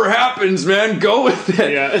 whatever happens, man, go with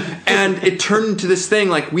it. Yeah. And it turned into this thing,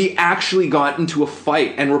 like we actually got into a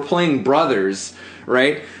fight and we're playing brothers,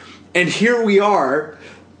 right? And here we are,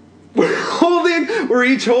 we're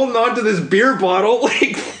each holding on to this beer bottle,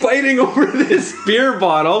 like fighting over this beer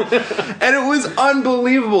bottle, and it was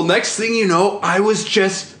unbelievable. Next thing you know, I was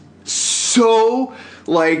just so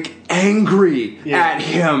like angry at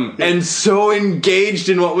him and so engaged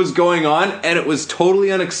in what was going on, and it was totally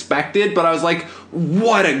unexpected, but I was like,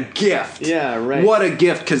 what a gift. Yeah, right. What a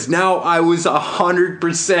gift, because now I was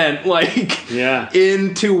 100% like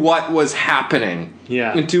into what was happening.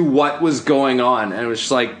 Yeah. Into what was going on. And it was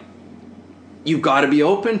just like, you've got to be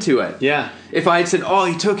open to it. Yeah. If I had said, oh,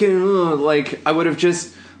 he took it, like, I would have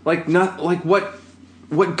just, like, not, like, what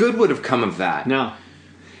good would have come of that? No.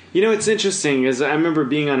 It's interesting, is I remember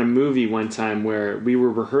being on a movie one time where we were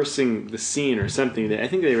rehearsing the scene or something. I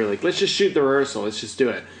think they were like, let's just shoot the rehearsal, let's just do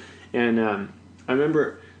it. And I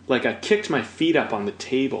remember, like, I kicked my feet up on the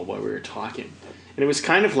table while we were talking. And it was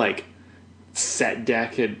kind of like set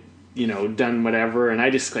deck had, done whatever. And I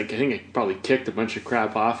just, like, I think I probably kicked a bunch of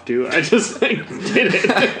crap off, too. I just, like, did it.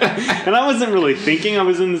 And I wasn't really thinking, I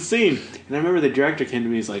was in the scene. And I remember the director came to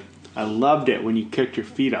me, he's like, I loved it when you kicked your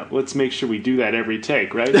feet up. Let's make sure we do that every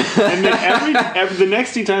take, right? And then the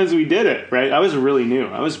next 2 times we did it, right? I was really new.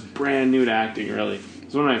 I was brand new to acting, really. It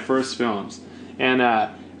was one of my first films. And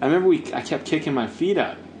I remember I kept kicking my feet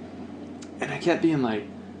up. And I kept being like,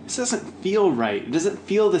 this doesn't feel right. It doesn't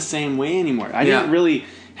feel the same way anymore. I didn't really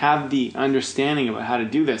have the understanding about how to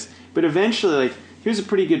do this. But eventually, like, he was a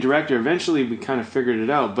pretty good director. Eventually, we kind of figured it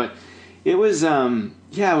out. But it was, it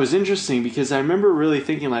was interesting because I remember really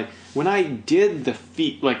thinking, like, when I did the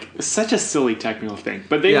feet, like, such a silly technical thing.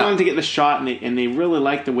 But they wanted to get the shot, and they really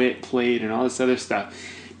liked the way it played and all this other stuff.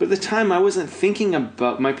 But at the time, I wasn't thinking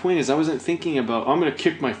about, my point is, I wasn't thinking about, I'm going to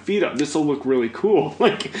kick my feet up. This will look really cool.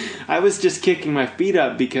 Like, I was just kicking my feet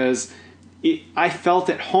up because I felt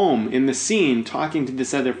at home in the scene talking to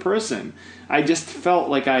this other person. I just felt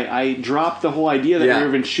like I dropped the whole idea that we were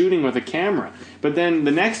even shooting with a camera. But then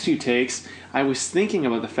the next 2 takes, I was thinking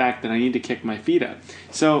about the fact that I need to kick my feet up.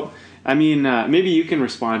 So, I mean, maybe you can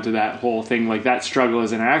respond to that whole thing, like that struggle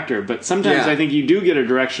as an actor. But sometimes I think you do get a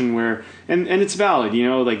direction where, and it's valid,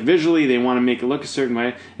 like visually they want to make it look a certain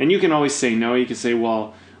way. And you can always say no. You can say,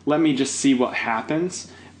 well, let me just see what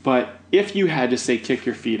happens. But if you had to say kick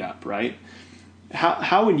your feet up, right?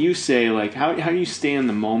 How would you say, like, how do you stay in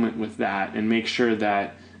the moment with that and make sure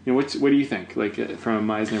that, what do you think, like, from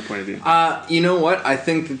a Meisner point of view? You know what? I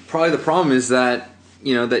think that probably the problem is that,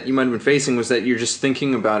 that you might have been facing was that you're just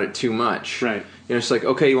thinking about it too much. Right. It's like,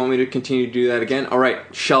 okay, you want me to continue to do that again? All right,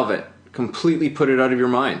 shelve it. Completely put it out of your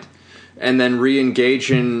mind. And then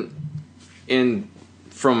re-engage in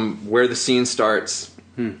from where the scene starts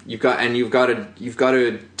You've got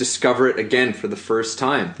to discover it again for the first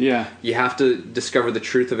time. Yeah. You have to discover the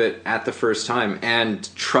truth of it at the first time and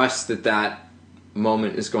trust that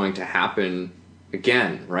moment is going to happen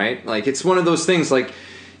again, right? Like, it's one of those things, like,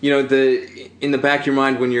 you know, in the back of your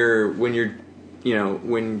mind when you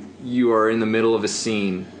are in the middle of a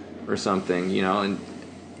scene or something, you know, and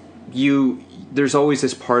there's always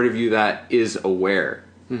this part of you that is aware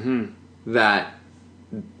that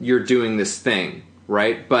you're doing this thing,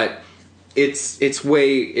 right? But it's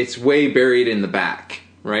way buried in the back,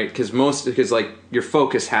 right? Because like your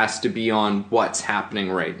focus has to be on what's happening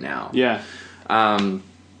right now. Yeah.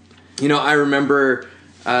 You know, I remember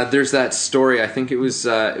there's that story. I think it was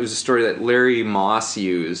a story that Larry Moss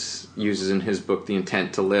uses in his book, The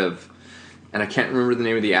Intent to Live. And I can't remember the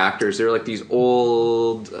name of the actors. They were like these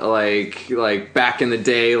old, like back in the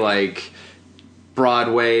day, like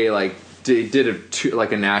Broadway, like they did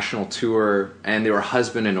a national tour, and they were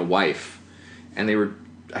husband and a wife, and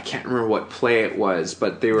I can't remember what play it was,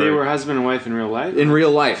 but they were husband and wife in real life. In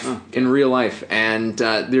real life, oh. In real life, and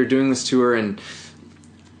they were doing this tour, and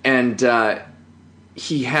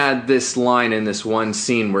he had this line in this one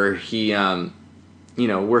scene where he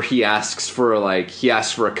where he asks for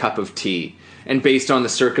a cup of tea. And based on the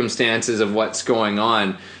circumstances of what's going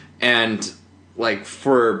on, and like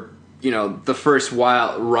for, you know, the first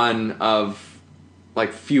run of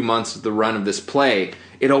like few months of the run of this play,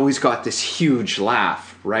 it always got this huge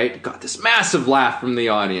laugh, right? It got this massive laugh from the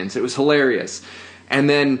audience. It was hilarious. And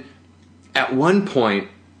then at one point,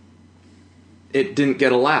 it didn't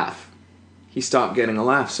get a laugh. He stopped getting a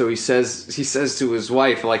laugh. So he says to his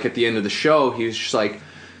wife, like at the end of the show, he was just like,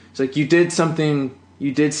 you did something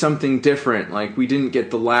different. Like, we didn't get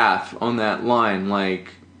the laugh on that line. Like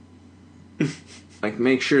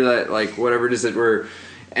make sure that, like, whatever it is that we're...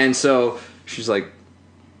 And so she's like,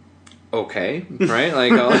 okay, right?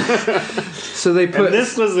 Like, so they put... And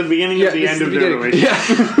this was the beginning of the end of their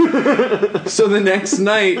relationship. Yeah. So the next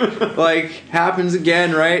night, like, happens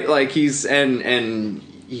again, right? Like, and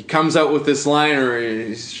he comes out with this line, or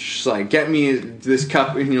he's just like, get me this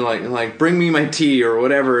cup, and you're like, bring me my tea, or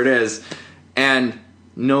whatever it is. And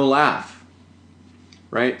no laugh,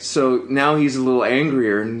 right? So now he's a little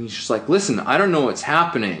angrier, and he's just like, listen, I don't know what's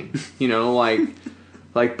happening, you know,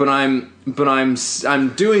 but I'm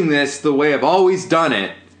doing this the way I've always done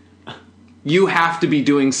it. You have to be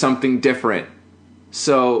doing something different.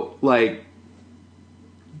 So like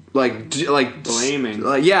blaming,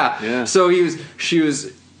 yeah. So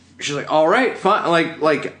she's like, all right,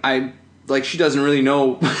 fine. She doesn't really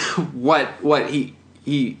know what he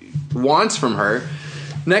wants from her.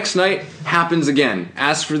 Next night happens again.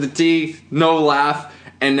 Asks for the tea, no laugh,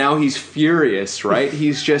 and now he's furious, right?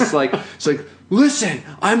 He's just like, it's like, listen,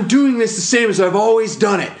 I'm doing this the same as I've always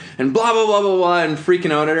done it, and blah blah blah blah blah, and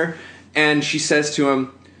freaking out at her. And she says to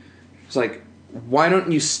him, it's like, why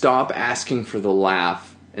don't you stop asking for the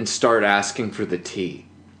laugh and start asking for the tea?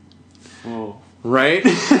 Oh, right.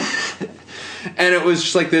 And it was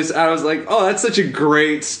just like this. I was like, oh, that's such a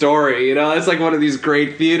great story. You know, it's like one of these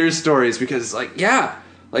great theater stories, because it's like, yeah,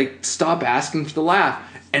 like, stop asking for the laugh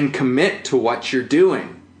and commit to what you're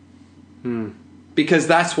doing. Because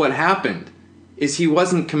that's what happened, is he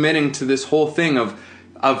wasn't committing to this whole thing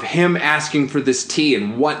of him asking for this tea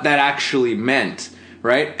and what that actually meant,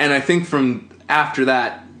 right? And I think from after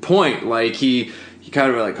that point, like, he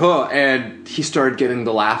kind of like, oh, and he started getting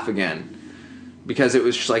the laugh again. Because it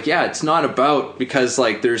was just like, yeah, it's not about, because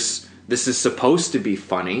like this is supposed to be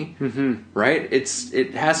funny, right?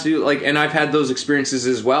 It has to do, like, and I've had those experiences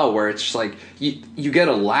as well, where it's just like you get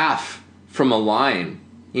a laugh from a line,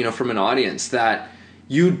 you know, from an audience that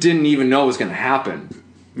you didn't even know was going to happen.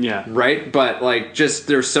 Yeah. Right? But like, just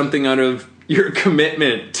there's something out of your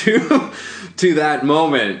commitment to that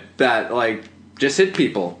moment that like just hit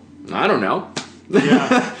people. I don't know.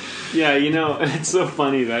 Yeah. Yeah, you know, it's so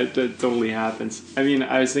funny that totally happens. I mean,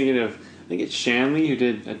 I was thinking of, I think it's Shanley who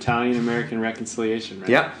did Italian-American Reconciliation, right?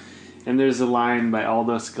 Yep. And there's a line by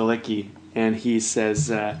Aldo Scalicchi, and he says,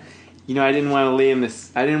 you know, I didn't want to lay in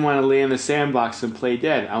the sandbox and play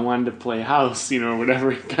dead. I wanted to play house, you know, or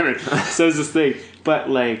whatever. He kind of says this thing. But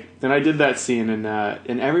like, then I did that scene, and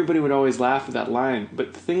everybody would always laugh at that line.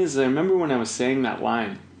 But the thing is, I remember when I was saying that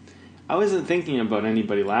line, I wasn't thinking about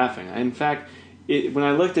anybody laughing. In fact, when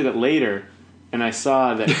I looked at it later, and I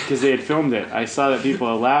saw that, because they had filmed it, I saw that people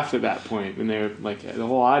had laughed at that point, when they were, like, the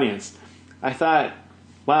whole audience. I thought,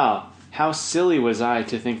 wow, how silly was I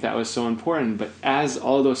to think that was so important? But as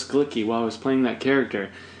Aldo Scalicchi, while I was playing that character,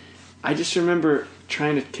 I just remember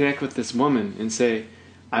trying to connect with this woman and say,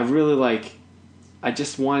 I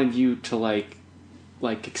just wanted you to, like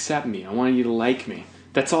accept me. I wanted you to like me.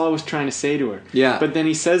 That's all I was trying to say to her. Yeah. But then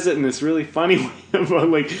he says it in this really funny way about,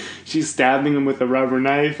 like, she's stabbing him with a rubber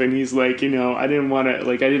knife, and he's like, I didn't want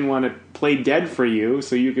to play dead for you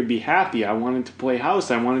so you could be happy. I wanted to play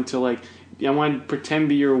house. I wanted to pretend to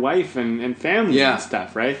be your wife and family and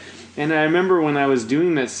stuff, right? And I remember when I was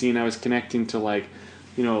doing that scene, I was connecting to, like,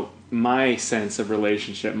 my sense of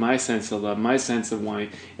relationship, my sense of love, my sense of wanting.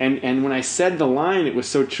 And when I said the line, it was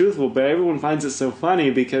so truthful, but everyone finds it so funny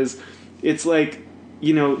because it's like,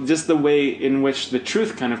 just the way in which the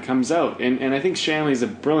truth kind of comes out. And I think Shanley's a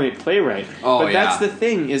brilliant playwright. But that's the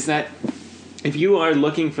thing, is that if you are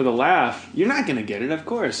looking for the laugh, you're not going to get it, of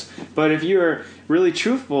course. But if you're really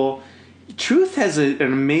truthful, truth has an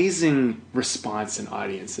amazing response in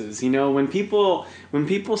audiences. When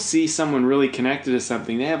people see someone really connected to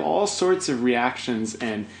something, they have all sorts of reactions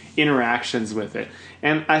and interactions with it.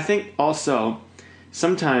 And I think also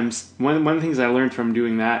sometimes one of the things I learned from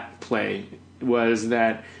doing that play was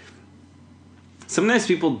that sometimes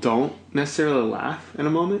people don't necessarily laugh in a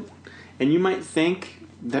moment, and you might think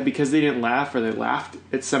that because they didn't laugh, or they laughed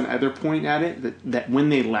at some other point at it, that when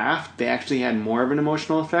they laughed, they actually had more of an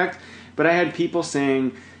emotional effect. But I had people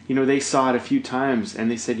saying, they saw it a few times,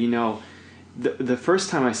 and they said, the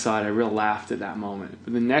first time I saw it, I really laughed at that moment.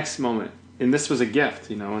 But the next moment, and this was a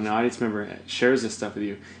gift, when an audience member shares this stuff with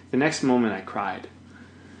you, the next moment I cried.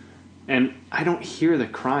 And I don't hear the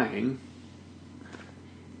crying.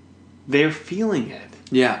 They're feeling it.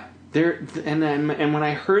 Yeah. And when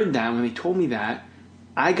I heard that, when they told me that,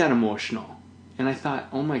 I got emotional. And I thought,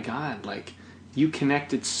 oh my God, like, you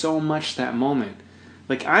connected so much that moment.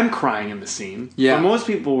 Like, I'm crying in the scene. Yeah. But most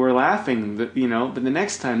people were laughing, but the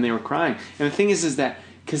next time they were crying. And the thing is that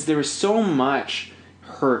because there was so much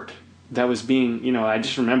hurt that was being, I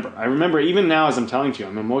just remember. I remember even now as I'm telling you,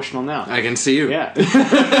 I'm emotional now. I can see you.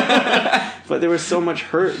 Yeah. But there was so much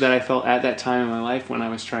hurt that I felt at that time in my life when I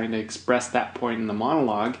was trying to express that point in the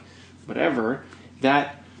monologue, whatever,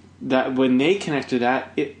 that when they connected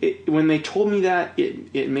that, when they told me that,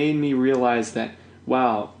 it made me realize that,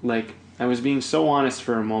 wow, like, I was being so honest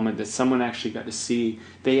for a moment that someone actually got to see.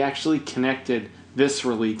 They actually connected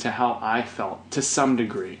viscerally to how I felt to some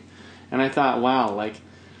degree. And I thought, wow, like,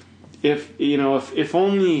 if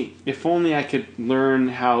only I could learn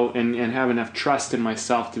how and have enough trust in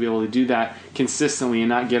myself to be able to do that consistently and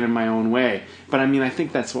not get in my own way. But I mean, I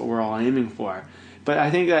think that's what we're all aiming for. But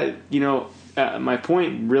I think that, my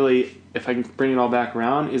point really, if I can bring it all back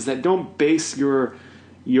around, is that don't base your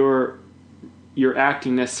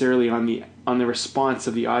acting necessarily on the response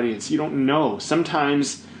of the audience. You don't know.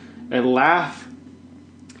 Sometimes a laugh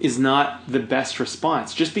is not the best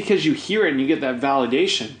response. Just because you hear it and you get that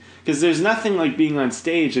validation. Because there's nothing like being on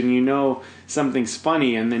stage and something's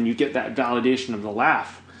funny and then you get that validation of the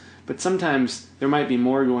laugh. But sometimes there might be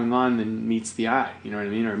more going on than meets the eye, you know what I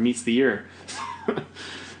mean? Or meets the ear.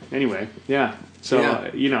 Anyway, yeah. So,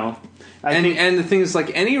 yeah. I think... And the thing is,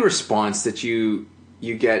 like, any response that you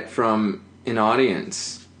get from an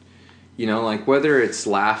audience, like, whether it's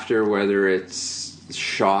laughter, whether it's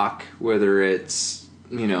shock, whether it's,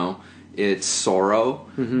 it's sorrow,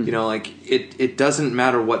 like, it doesn't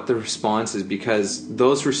matter what the response is, because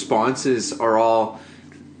those responses are all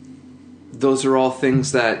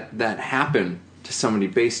things that happen to somebody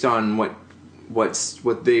based on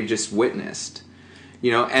what they've just witnessed,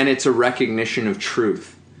 and it's a recognition of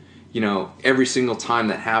truth. Every single time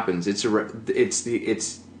that happens, it's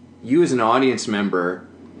you as an audience member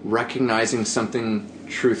recognizing something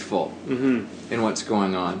truthful in what's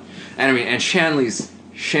going on. And I mean, and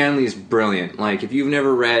Shanley's brilliant. Like, if you've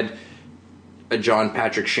never read a John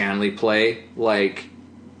Patrick Shanley play, like,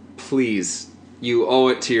 please, you owe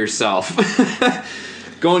it to yourself.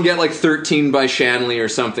 Go and get like 13 by Shanley or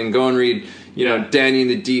something. Go and read, Danny in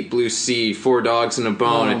the Deep Blue Sea, Four Dogs and a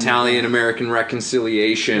Bone, Italian-American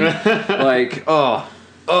Reconciliation. Like, oh.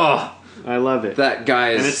 I love it. That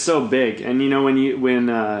guy is, and it's so big. And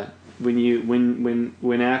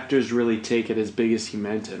when actors really take it as big as he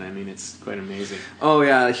meant it, I mean, it's quite amazing. Oh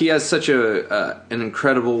yeah, he has such an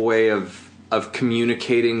incredible way of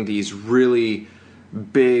communicating these really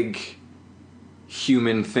big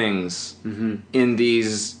human things in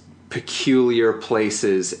these peculiar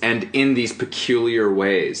places and in these peculiar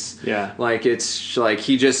ways. Yeah. Like, it's like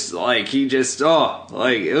he just respect,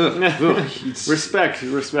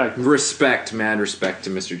 mad respect to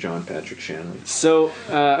Mr. John Patrick Shanley. So,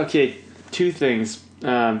 okay, two things.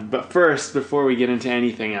 But first, before we get into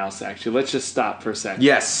anything else, actually, let's just stop for a second.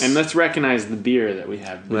 Yes. And let's recognize the beer that we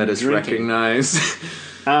have. Let us recognize.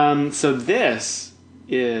 So this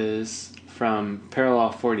is from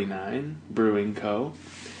Parallel 49 Brewing Co.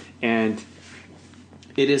 And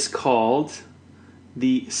it is called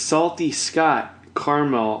the Salty Scott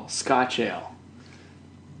Caramel Scotch Ale,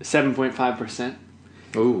 7.5%.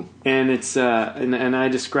 Ooh. And it's and I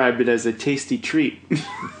described it as a tasty treat.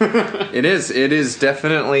 It is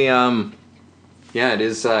definitely it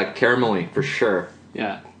is caramelly for sure.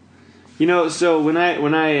 Yeah. You know, so when I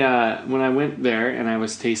went there and I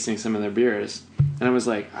was tasting some of their beers, and I was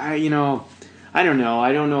like, I don't know.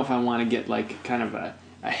 I don't know if I want to get like kind of a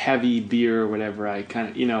heavy beer or whatever. I kind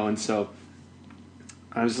of, and so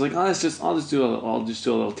I was like, I'll just do a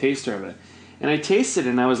little taster of it. And I tasted it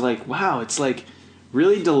and I was like, wow, it's like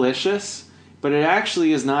really delicious, but it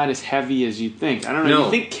actually is not as heavy as you'd think. I don't know. No.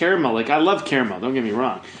 You think caramel, like I love caramel, don't get me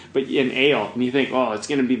wrong, but in ale, and you think, oh, it's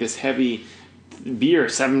going to be this heavy beer,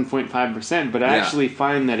 7.5%, but I actually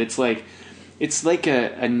find that it's like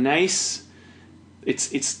a nice,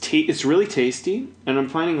 it's really tasty, and I'm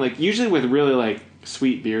finding like usually with really like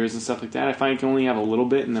sweet beers and stuff like that, I find I can only have a little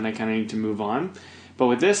bit and then I kind of need to move on. But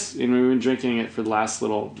with this, and we've been drinking it for the last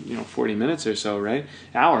little 40 minutes or so, right?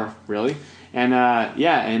 Hour really, and I've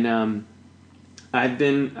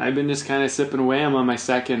been just kind of sipping away. I'm on my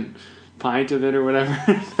second pint of it or whatever,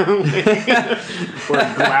 or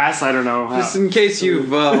a glass. I don't know. Just in case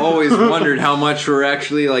you've always wondered how much we're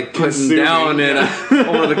actually like putting Consuming, down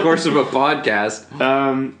over the course of a podcast.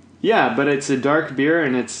 Yeah, but it's a dark beer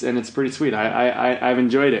and it's pretty sweet. I've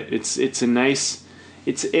enjoyed it. It's a nice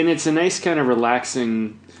kind of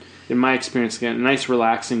relaxing, in my experience, again, a nice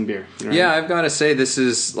relaxing beer. You know Yeah, I've got to say this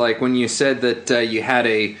is like when you said that you had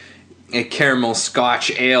a caramel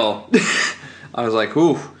Scotch ale. I was like,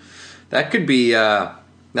 ooh, that could be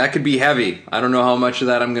heavy. I don't know how much of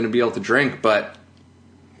that I'm going to be able to drink, but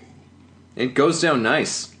it goes down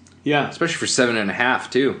nice. Yeah, especially for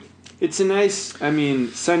 7.5 too. It's a nice,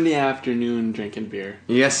 Sunday afternoon drinking beer.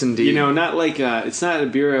 Yes, indeed. Not like it's not a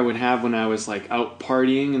beer I would have when I was like out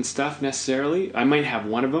partying and stuff necessarily. I might have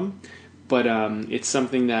one of them, but it's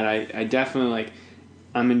something that I definitely like.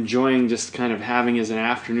 I'm enjoying just kind of having as an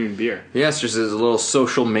afternoon beer. Yes, just as a little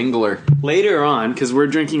social mingler. Later on, because we're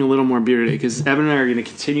drinking a little more beer today, because Evan and I are going to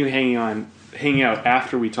continue hanging out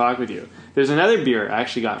after we talk with you. There's another beer I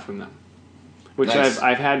actually got from them, which nice.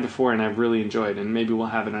 I've had before and I've really enjoyed, and maybe we'll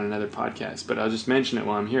have it on another podcast, but I'll just mention it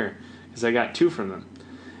while I'm here, because I got two from them.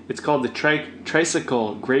 It's called the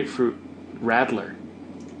Tricycle Grapefruit Radler.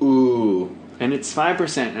 Ooh. And it's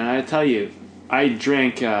 5%, and I tell you, I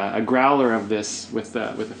drank a growler of this with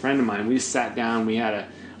a friend of mine. We just sat down, we had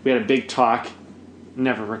a big talk,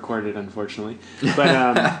 never recorded unfortunately,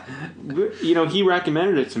 but he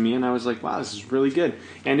recommended it to me, and I was like, wow, this is really good.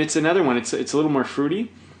 And it's another one, it's a little more fruity.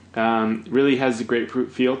 Really has the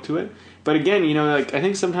grapefruit feel to it. But again, like I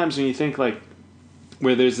think sometimes when you think like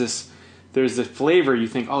where there's the flavor, you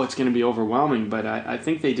think, oh, it's going to be overwhelming. But I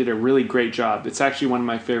think they did a really great job. It's actually one of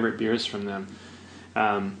my favorite beers from them.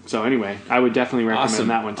 So anyway, I would definitely recommend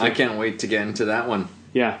that one too. I can't wait to get into that one.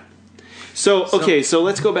 Yeah. So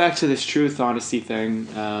let's go back to this truth honesty thing.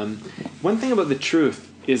 One thing about the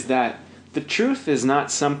truth is that the truth is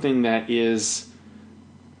not something that is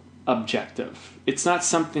objective. It's not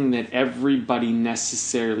something that everybody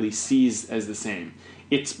necessarily sees as the same.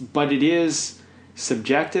 But it is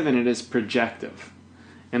subjective and it is projective.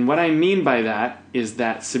 And what I mean by that is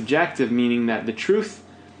that subjective meaning that the truth,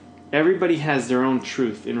 everybody has their own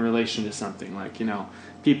truth in relation to something. Like,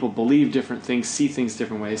 people believe different things, see things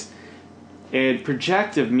different ways. And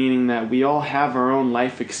projective meaning that we all have our own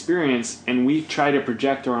life experience and we try to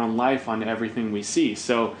project our own life onto everything we see.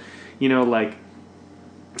 So, like,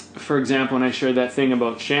 for example, when I shared that thing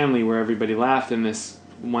about Shanley where everybody laughed in this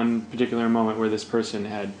one particular moment where this person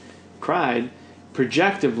had cried,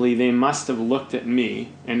 projectively they must have looked at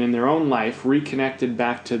me and in their own life reconnected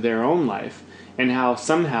back to their own life and how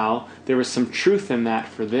somehow there was some truth in that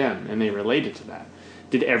for them and they related to that.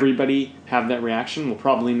 Did everybody have that reaction? Well,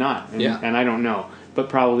 probably not. And I don't know, but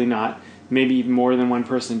probably not. Maybe more than one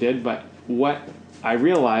person did, but what I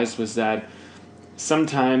realized was that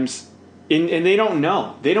sometimes... And they don't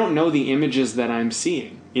know. They don't know the images that I'm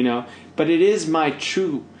seeing, But it is my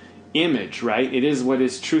true image, right? It is what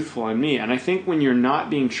is truthful in me. And I think when you're not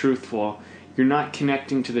being truthful, you're not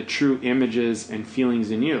connecting to the true images and feelings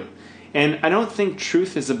in you. And I don't think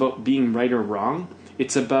truth is about being right or wrong.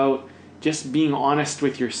 It's about just being honest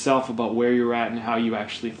with yourself about where you're at and how you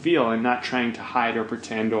actually feel and not trying to hide or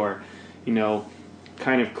pretend or,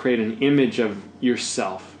 kind of create an image of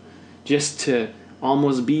yourself. Just to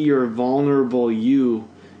almost be your vulnerable you,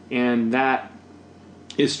 and that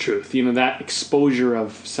is truth. That exposure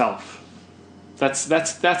of self.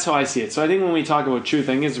 That's how I see it. So I think when we talk about truth,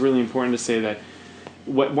 I think it's really important to say that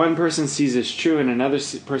what one person sees as true and another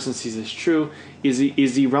person sees as true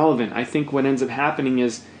is irrelevant. I think what ends up happening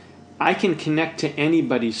is I can connect to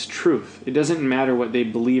anybody's truth. It doesn't matter what they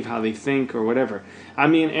believe, how they think, or whatever. I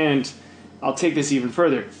mean, and I'll take this even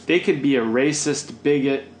further. They could be a racist,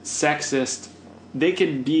 bigot, sexist. They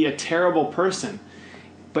could be a terrible person.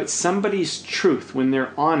 But somebody's truth, when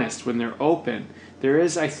they're honest, when they're open, there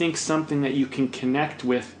is, I think, something that you can connect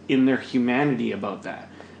with in their humanity about that.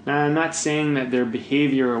 Now, I'm not saying that their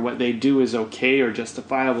behavior or what they do is okay or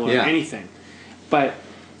justifiable or anything. But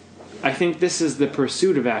I think this is the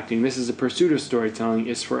pursuit of acting. This is the pursuit of storytelling,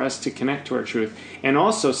 is for us to connect to our truth. And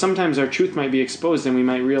also, sometimes our truth might be exposed and we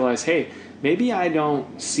might realize, hey, maybe I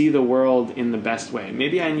don't see the world in the best way.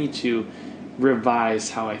 Maybe I need to revise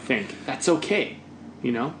how I think. That's okay,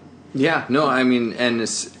 you know? Yeah, no, I mean, and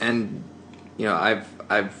you know,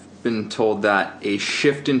 I've been told that a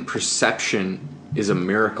shift in perception is a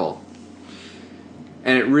miracle.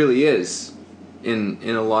 And it really is in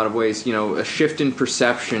a lot of ways. You know, a shift in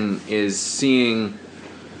perception is seeing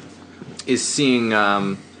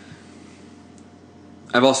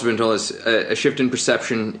I've also been told this, a shift in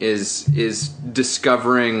perception is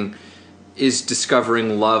discovering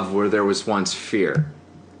love where there was once fear.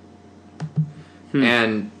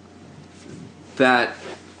 And that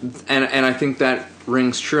and I think that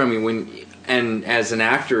rings true. I mean, and as an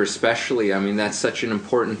actor especially, I mean, that's such an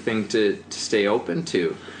important thing to stay open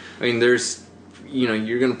to. I mean, there's, you know,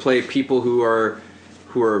 you're going to play people who are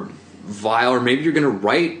vile, or maybe you're going to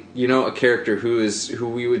write, you know, a character who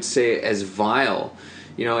we would say as vile,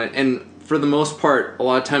 you know, and for the most part, a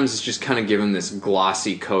lot of times it's just kind of given this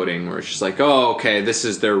glossy coating where it's just like, oh, okay, this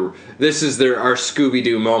is our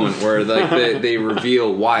Scooby-Doo moment where like they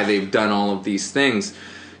reveal why they've done all of these things.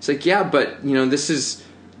 It's like, yeah, but you know, this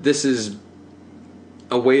is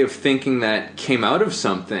a way of thinking that came out of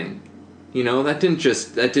something. You know, that didn't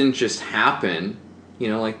just happen. You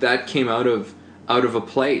know, like that came out of a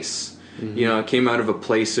place. Mm-hmm. You know, it came out of a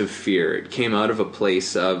place of fear. It came out of a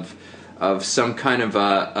place of some kind of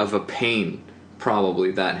a pain, probably,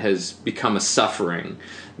 that has become a suffering.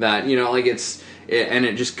 That, you know, like and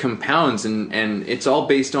it just compounds, and it's all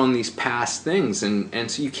based on these past things,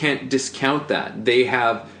 and so you can't discount that.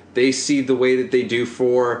 They see the way that they do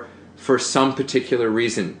for some particular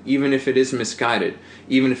reason, even if it is misguided,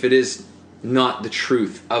 even if it is not the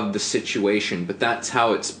truth of the situation, but that's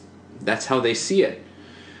how they see it.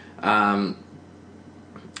 And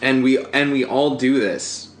we all do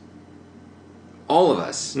this. All of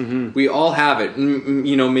us. Mm-hmm. We all have it.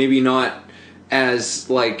 You know, maybe not as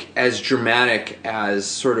dramatic as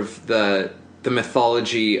sort of the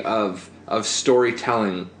mythology of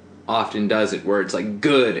storytelling often does it, where it's like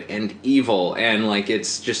good and evil, and like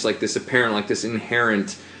it's just like this apparent, like this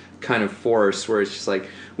inherent kind of force, where it's just like,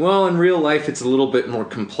 well, in real life it's a little bit more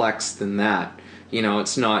complex than that. You know,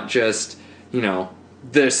 it's not just, you know,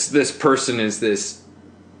 this person is this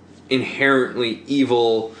inherently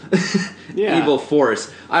evil evil force.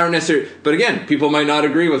 I don't necessarily, but again, people might not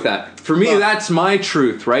agree with that. For me, that's my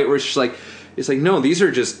truth, right? Where it's like no, these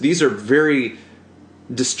are very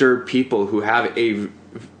disturbed people who have a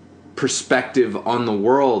perspective on the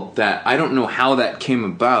world that I don't know how that came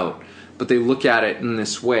about, but they look at it in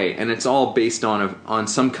this way, and it's all based on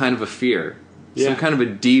some kind of a fear, some kind of a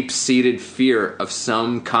deep-seated fear of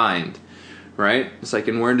some kind, right? It's like,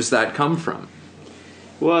 and where does that come from?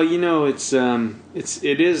 Well, you know, it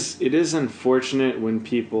is unfortunate when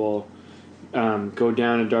people go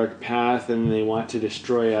down a dark path and they want to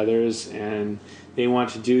destroy others, and they want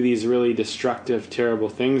to do these really destructive, terrible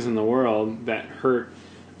things in the world that hurt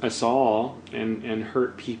us all and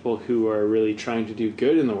hurt people who are really trying to do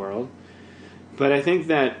good in the world. But I think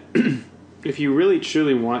that if you really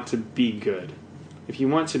truly want to be good, if you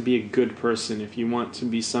want to be a good person, if you want to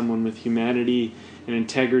be someone with humanity and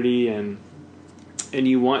integrity, and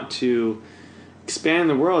you want to expand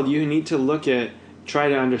the world, you need to try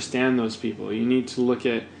to understand those people. You need to look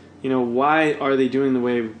at, you know, why are they doing the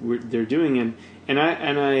way they're doing, and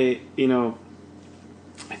I you know,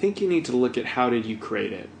 I think you need to look at how did you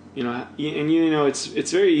create it, you know, and you know, it's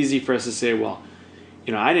very easy for us to say, well,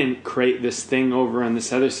 you know, I didn't create this thing over on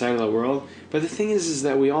this other side of the world, but the thing is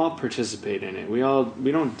that we all participate in it. We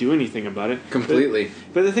don't do anything about it completely.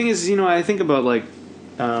 But the thing is, you know, I think about like,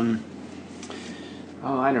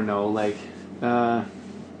 I don't know, like,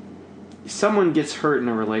 someone gets hurt in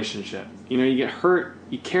a relationship. You know, you get hurt,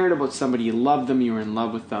 you cared about somebody, you loved them, you were in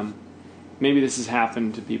love with them. Maybe this has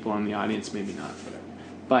happened to people in the audience, maybe not.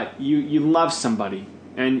 But you love somebody,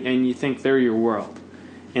 and you think they're your world.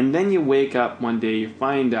 And then you wake up one day, you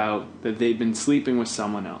find out that they've been sleeping with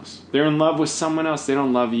someone else. They're in love with someone else. They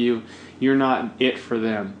don't love you. You're not it for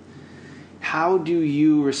them. How do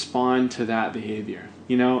you respond to that behavior?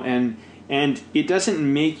 You know, and it doesn't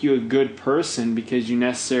make you a good person because you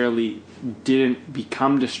necessarily didn't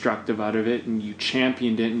become destructive out of it and you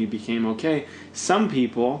championed it and you became okay. Some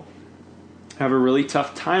people have a really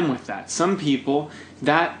tough time with that. Some people,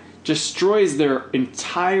 that destroys their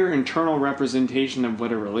entire internal representation of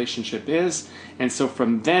what a relationship is. And so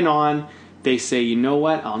from then on, they say, you know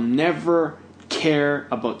what? I'll never care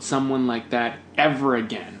about someone like that ever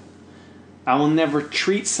again. I will never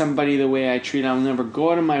treat somebody the way I treat. I'll never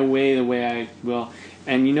go out of my way the way I will.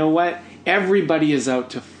 And you know what? Everybody is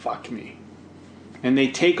out to fuck me. And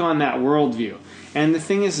they take on that worldview. And the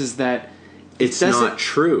thing is that it's not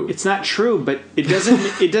true. It's not true, but it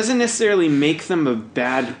doesn't necessarily make them a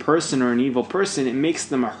bad person or an evil person. It makes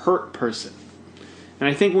them a hurt person. And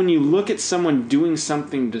I think when you look at someone doing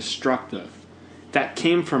something destructive, that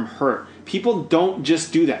came from hurt. People don't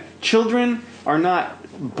just do that. Children are not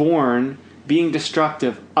born being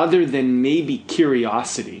destructive other than maybe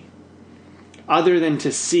curiosity. Other than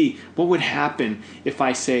to see what would happen if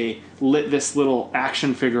I, say, lit this little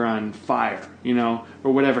action figure on fire, you know,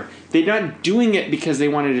 or whatever. They're not doing it because they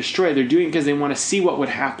want to destroy it. They're doing it because they want to see what would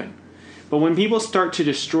happen. But when people start to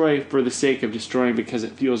destroy for the sake of destroying because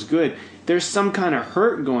it feels good, there's some kind of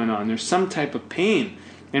hurt going on. There's some type of pain.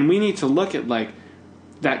 And we need to look at, like,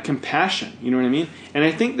 that compassion. You know what I mean? And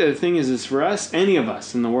I think that the thing is for us, any of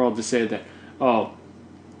us in the world, to say that, oh,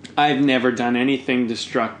 I've never done anything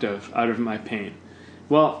destructive out of my pain.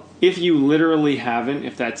 Well, if you literally haven't,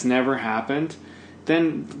 if that's never happened,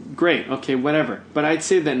 then great, okay, whatever. But I'd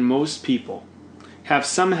say that most people have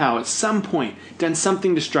somehow, at some point, done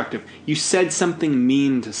something destructive. You said something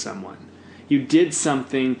mean to someone. You did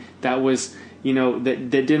something that was, you know, that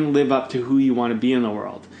didn't live up to who you want to be in the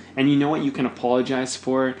world. And you know what? You can apologize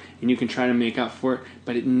for it, and you can try to make up for it,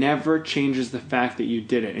 but it never changes the fact that you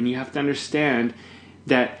did it. And you have to understand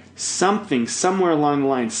that something, somewhere along the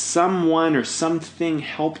line, someone or something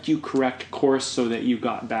helped you correct course so that you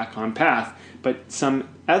got back on path. But some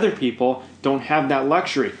other people don't have that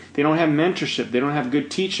luxury. They don't have mentorship. They don't have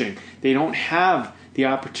good teaching. They don't have the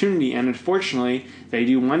opportunity. And unfortunately, they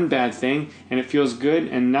do one bad thing and it feels good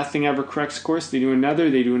and nothing ever corrects course. They do another,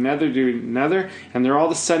 and they're all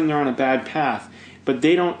of a sudden they're on a bad path. But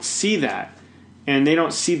they don't see that. And they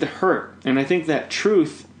don't see the hurt. And I think that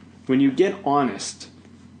truth, when you get honest,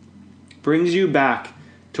 brings you back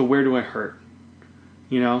to where do I hurt?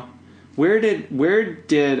 You know? Where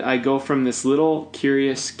did I go from this little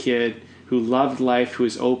curious kid who loved life, who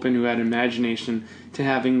was open, who had imagination, to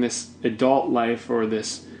having this adult life or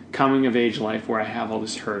this coming of age life where I have all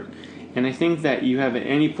this hurt? And I think that you have at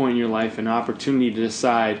any point in your life an opportunity to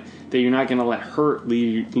decide that you're not going to let hurt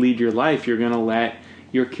lead your life. You're going to let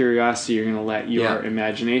your curiosity, you're going to let your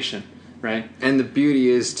imagination, right? And the beauty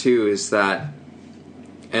is, too, is that,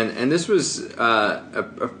 and this was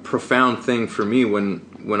a profound thing for me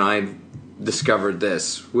when I discovered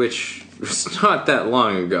this, which was not that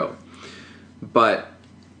long ago. But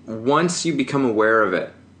once you become aware of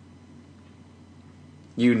it,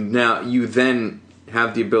 you then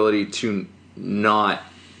have the ability to not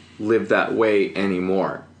live that way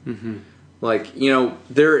anymore. Mm-hmm. Like, you know,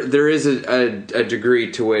 there is a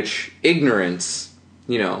degree to which ignorance,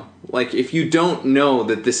 you know, like if you don't know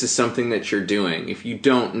that this is something that you're doing, if you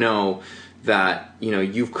don't know that, you know,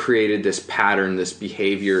 you've created this pattern, this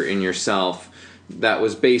behavior in yourself that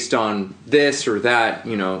was based on this or that,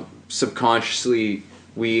 you know, subconsciously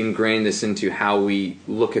we ingrain this into how we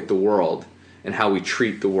look at the world and how we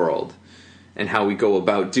treat the world and how we go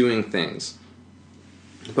about doing things.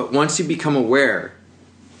 But once you become aware,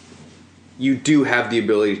 you do have the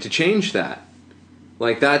ability to change that.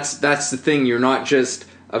 Like that's the thing. You're not just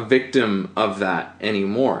a victim of that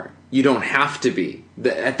anymore. You don't have to be.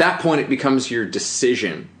 At that point, it becomes your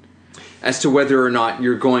decision as to whether or not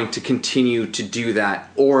you're going to continue to do that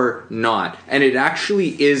or not. And it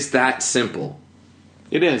actually is that simple.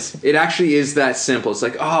 It is. It actually is that simple. It's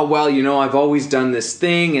like, oh, well, you know, I've always done this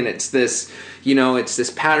thing and it's this, you know, it's this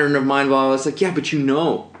pattern of mind, blah, blah. It's like, yeah, but you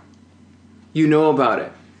know about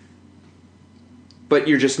it. But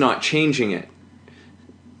you're just not changing it.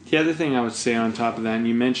 The other thing I would say on top of that, and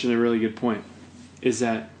you mentioned a really good point, is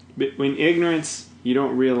that when ignorance, you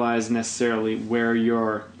don't realize necessarily where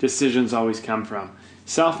your decisions always come from.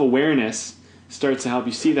 Self-awareness starts to help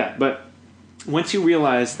you see that. But once you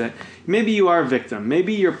realize that maybe you are a victim,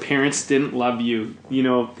 maybe your parents didn't love you, you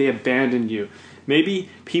know, they abandoned you, maybe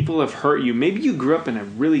people have hurt you, maybe you grew up in a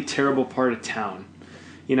really terrible part of town,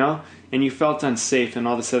 you know, and you felt unsafe and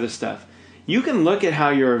all this other stuff. You can look at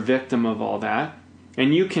how you're a victim of all that,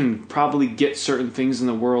 and you can probably get certain things in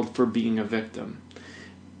the world for being a victim.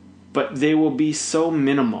 But they will be so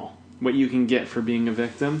minimal, what you can get for being a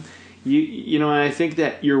victim. You know, and I think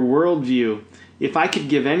that your worldview, if I could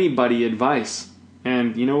give anybody advice,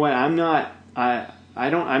 and you know what, I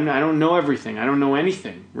don't know everything. I don't know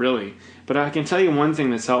anything, really. But I can tell you one thing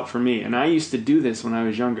that's helped for me, and I used to do this when I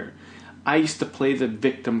was younger. I used to play the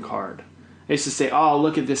victim card. I used to say, oh,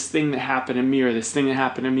 look at this thing that happened to me, or this thing that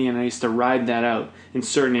happened to me, and I used to ride that out in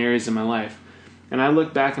certain areas of my life. And I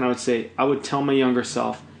look back and I would tell my younger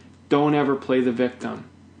self, don't ever play the victim.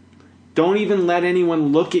 Don't even let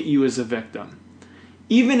anyone look at you as a victim.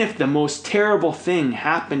 Even if the most terrible thing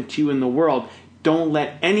happened to you in the world, don't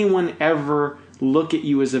let anyone ever look at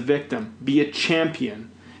you as a victim. Be a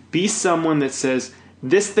champion. Be someone that says,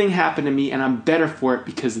 this thing happened to me and I'm better for it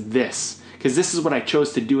because of this. Because this is what I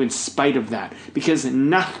chose to do in spite of that. Because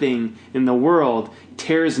nothing in the world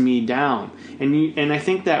tears me down. And I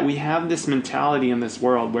think that we have this mentality in this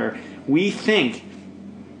world where we think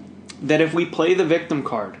that if we play the victim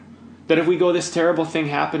card, that if we go, this terrible thing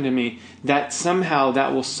happened to me, that somehow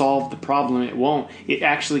that will solve the problem. It won't. It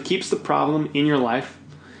actually keeps the problem in your life.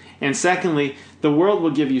 And secondly, the world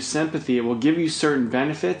will give you sympathy. It will give you certain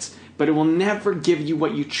benefits, but it will never give you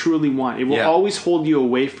what you truly want. It will always hold you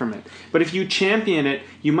away from it. But if you champion it,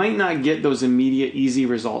 you might not get those immediate, easy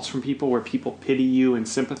results from people where people pity you and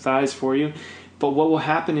sympathize for you. But what will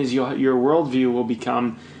happen is your worldview will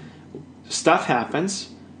become, stuff happens,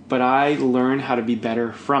 but I learn how to be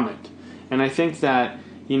better from it. And I think that,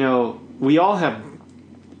 you know, we all have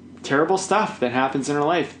terrible stuff that happens in our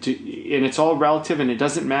life, and it's all relative, and it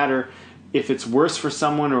doesn't matter if it's worse for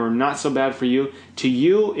someone or not so bad for you. To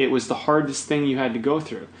you, it was the hardest thing you had to go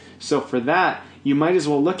through. So for that, you might as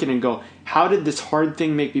well look at it and go, how did this hard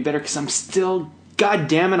thing make me better? Because I'm still, God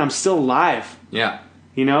damn it, I'm still alive. Yeah.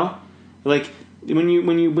 You know? Like, when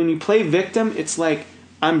you play victim, it's like,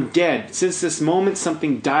 I'm dead. Since this moment,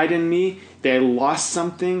 something died in me. They lost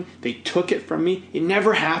something. They took it from me. It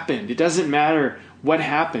never happened. It doesn't matter what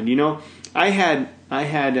happened. You know, I had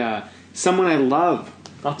someone I love.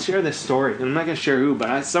 I'll share this story. I'm not going to share who,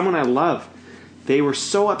 but someone I love. They were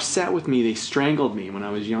so upset with me. They strangled me when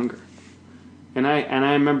I was younger. And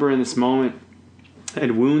I remember in this moment, I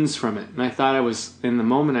had wounds from it. And I thought I was, in the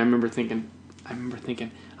moment, I remember thinking, I'm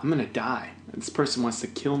going to die. This person wants to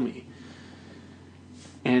kill me.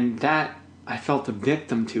 And that I felt a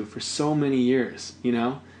victim to for so many years, you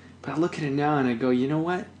know? But I look at it now and I go, you know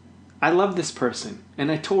what? I love this person.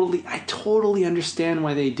 And I totally understand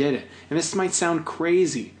why they did it. And this might sound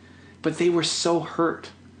crazy, but they were so hurt.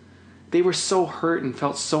 They were so hurt and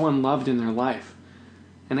felt so unloved in their life.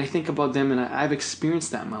 And I think about them, and I've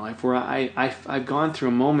experienced that in my life, where I've gone through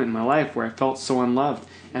a moment in my life where I felt so unloved.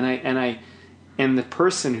 And the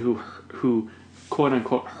person who quote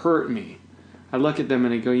unquote hurt me, I look at them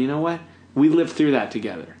and I go, you know what? We lived through that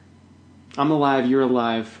together. I'm alive, you're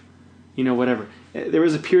alive, you know, whatever. There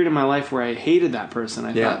was a period in my life where I hated that person.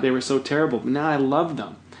 I thought they were so terrible, but now I love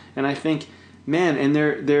them. And I think, man, and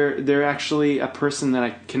they're actually a person that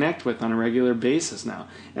I connect with on a regular basis now.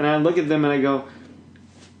 And I look at them and I go,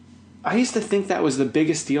 I used to think that was the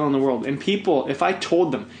biggest deal in the world. And people, if I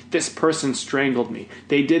told them, this person strangled me,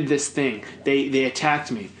 they did this thing, they attacked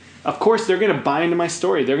me, of course, they're going to buy into my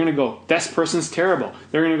story. They're going to go, this person's terrible.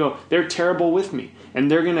 They're going to go, they're terrible with me.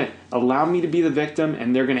 And they're going to allow me to be the victim,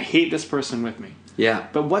 and they're going to hate this person with me. Yeah.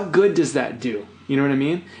 But what good does that do? You know what I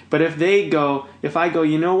mean? But if I go,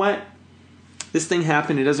 you know what? This thing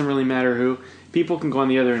happened. It doesn't really matter who. People can go on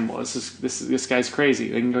the other end, well, this guy's crazy.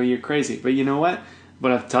 They can go, you're crazy. But you know what?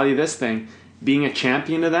 But I'll tell you this thing. Being a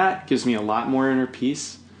champion of that gives me a lot more inner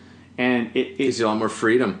peace. And it gives you a lot more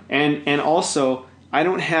freedom. And also, I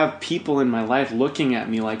don't have people in my life looking at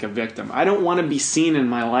me like a victim. I don't want to be seen in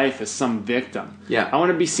my life as some victim. Yeah. I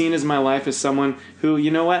want to be seen as my life as someone who, you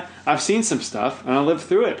know what, I've seen some stuff and I lived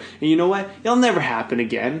through it. And you know what, it'll never happen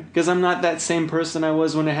again because I'm not that same person I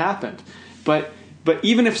was when it happened. But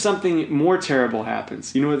even if something more terrible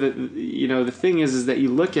happens, the thing is that you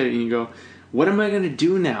look at it and you go, what am I going to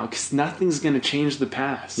do now? Because nothing's going to change the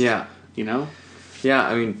past. Yeah. You know? Yeah,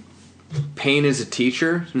 I mean, pain is a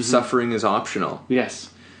teacher, suffering is optional. Yes.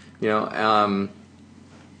 You know,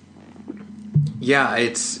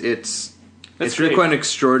 it's really quite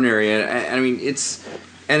extraordinary. And I mean, it's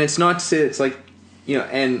not to say it's like, you know,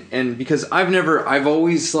 and because I've never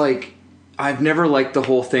liked the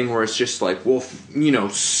whole thing where it's just like, well, you know,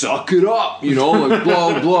 suck it up, you know, like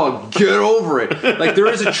blah, blah, get over it. Like there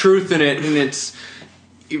is a truth in it, and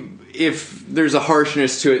if there's a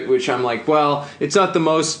harshness to it, which I'm like, well, it's not the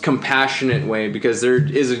most compassionate way, because there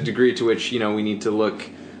is a degree to which, we need to look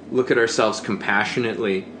at ourselves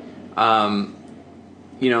compassionately.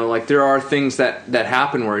 Like there are things that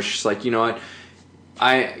happen where it's just like, you know what,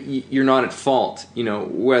 you're not at fault,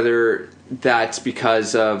 whether that's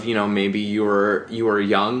because of, maybe you were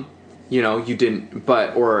young, you didn't,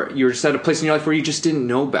 or you're just at a place in your life where you just didn't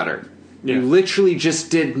know better. Yeah. You literally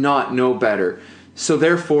just did not know better. So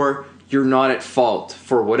therefore, you're not at fault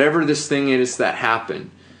for whatever this thing is that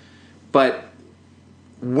happened. But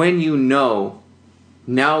when you know,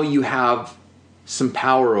 now you have some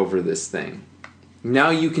power over this thing.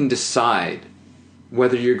 Now you can decide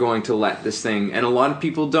whether you're going to let this thing. And a lot of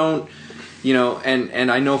people don't,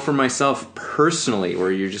 and I know for myself personally,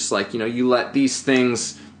 where you're just like, you let these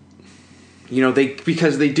things,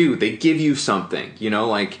 because they give you something,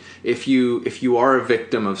 like if you are a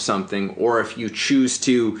victim of something, or if you choose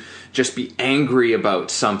to just be angry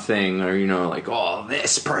about something, or, like, oh,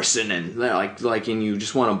 this person, and like, and you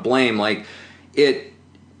just want to blame, like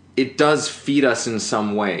it does feed us in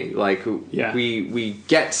some way. Like, yeah. we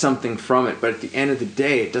get something from it, but at the end of the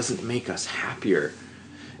day, it doesn't make us happier.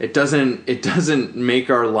 It doesn't make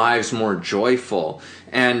our lives more joyful.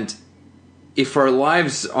 And if our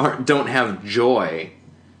lives don't have joy,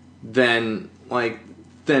 then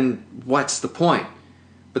what's the point?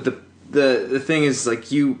 But the thing is,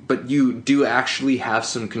 like, you do actually have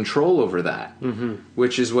some control over that, mm-hmm.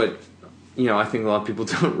 which is what, I think a lot of people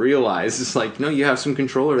don't realize. It's like, no, you have some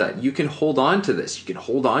control over that. You can hold on to this. You can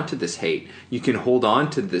hold on to this hate. You can hold on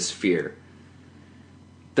to this fear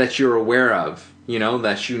that you're aware of, that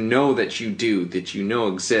that you do, that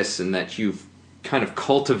exists, and that you've kind of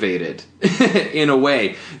cultivated in a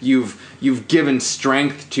way. You've given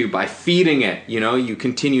strength to by feeding it. You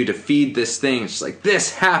continue to feed this thing. It's like,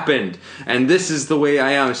 this happened, and this is the way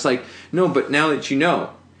I am. It's like, no, but now that you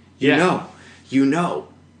know.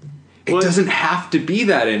 It doesn't have to be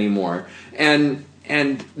that anymore. And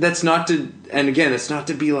that's not to, and again, it's not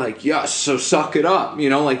to be like, yes, so suck it up.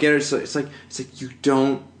 It's like you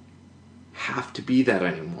don't have to be that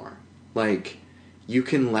anymore. Like, you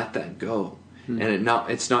can let that go. Mm-hmm. And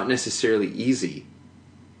it's not necessarily easy,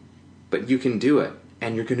 but you can do it,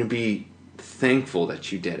 and you're going to be thankful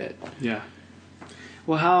that you did it. Yeah.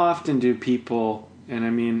 Well, how often do people, and I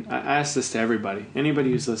mean, I ask this to everybody,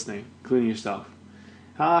 anybody who's listening, including yourself,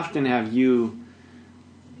 how often have you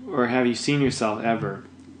seen yourself ever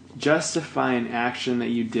justify an action that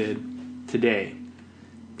you did today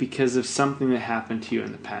because of something that happened to you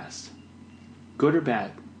in the past? Good or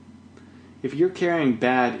bad? If you're carrying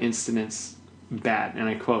bad incidents, and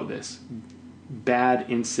I quote this, bad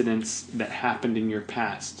incidents that happened in your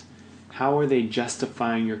past, how are they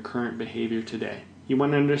justifying your current behavior today? You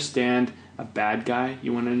want to understand a bad guy?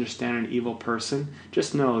 You want to understand an evil person?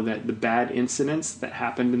 Just know that the bad incidents that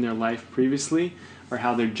happened in their life previously are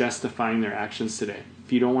how they're justifying their actions today.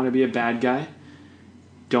 If you don't want to be a bad guy,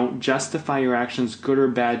 don't justify your actions, good or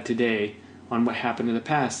bad, today on what happened in the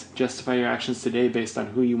past. Justify your actions today based on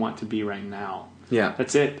who you want to be right now. Yeah.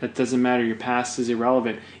 That's it. That doesn't matter. Your past is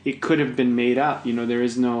irrelevant. It could have been made up. There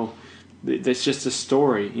is no... That's just a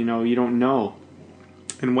story. You don't know.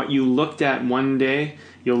 And what you looked at one day,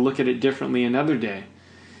 you'll look at it differently another day.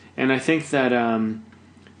 And I think that,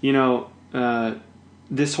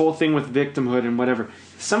 this whole thing with victimhood and whatever,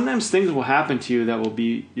 sometimes things will happen to you that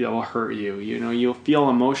will hurt you. You'll feel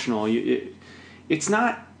emotional. It's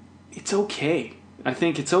okay. I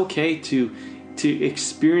think it's okay to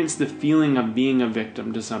experience the feeling of being a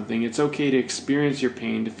victim to something. It's okay to experience your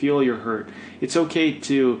pain, to feel your hurt. It's okay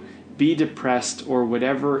to be depressed or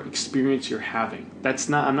whatever experience you're having.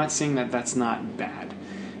 I'm not saying that that's not bad.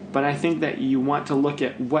 But I think that you want to look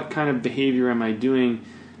at what kind of behavior am I doing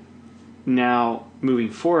now moving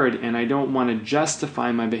forward, and I don't want to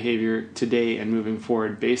justify my behavior today and moving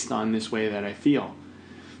forward based on this way that I feel.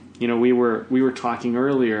 We were talking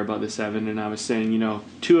earlier about this, Evan, and I was saying,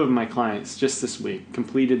 2 of my clients just this week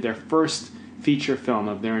completed their first feature film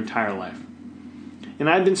of their entire life. And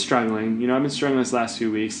I've been struggling. I've been struggling this last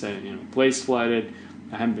few weeks. Place flooded.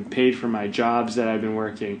 I haven't been paid for my jobs that I've been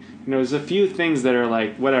working. There's a few things that are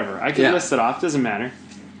like, whatever. I can list it off. Doesn't matter.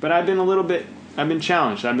 But I've been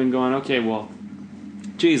challenged. I've been going, okay, well,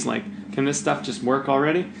 geez, like, can this stuff just work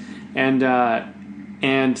already? And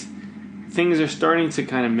things are starting to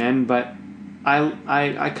kind of mend, but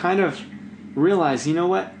I kind of realized, you know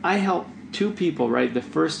what? I helped 2 people write the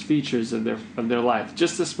first features of their life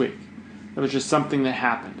just this week. It was just something that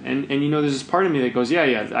happened. And there's this part of me that goes,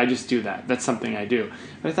 yeah, I just do that. That's something I do.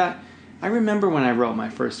 But I thought, I remember when I wrote my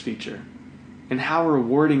first feature. and how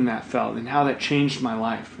rewarding that felt, and how that changed my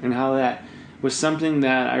life, and how that was something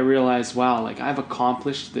that I realized, wow, like I've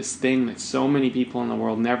accomplished this thing that so many people in the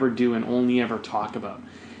world never do and only ever talk about.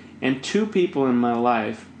 And 2 people in my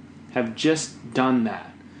life have just done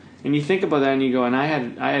that. And you think about that and you go, and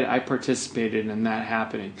I participated in that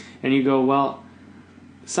happening. And you go, well,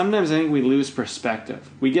 sometimes I think we lose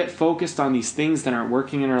perspective. We get focused on these things that aren't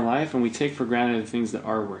working in our life, and we take for granted the things that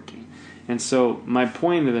are working. And so my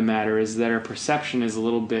point of the matter is that our perception is a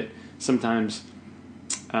little bit sometimes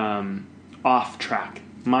off track.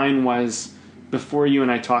 Mine was, before you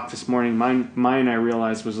and I talked this morning, mine I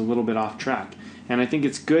realized was a little bit off track. And I think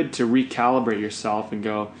it's good to recalibrate yourself and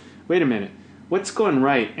go, wait a minute, what's going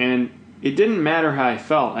right? And it didn't matter how I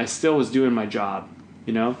felt. I still was doing my job,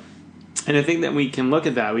 you know? And I think that we can look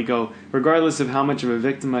at that. We go, regardless of how much of a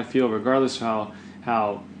victim I feel, regardless of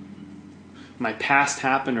how my past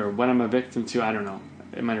happened or what I'm a victim to, I don't know.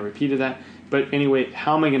 I might have repeated that. But anyway,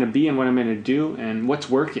 how am I going to be and what I'm going to do and what's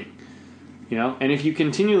working? You know? And if you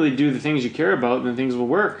continually do the things you care about, then things will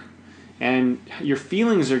work. And your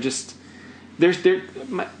feelings are just...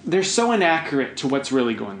 They're so inaccurate to what's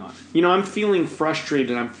really going on. You know, I'm feeling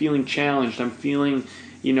frustrated. I'm feeling challenged. I'm feeling,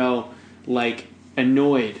 you know, like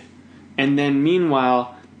annoyed. And then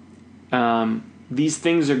meanwhile, these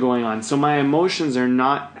things are going on. So my emotions are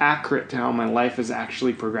not accurate to how my life is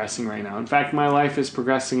actually progressing right now. In fact, my life is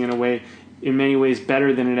progressing in many ways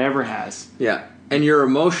better than it ever has. Yeah. And your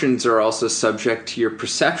emotions are also subject to your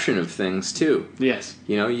perception of things too. Yes.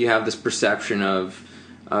 You know, you have this perception of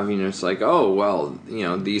you know, it's like, oh, well, you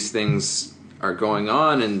know, these things are going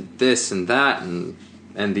on and this and that and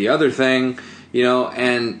the other thing, you know,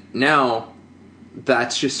 and now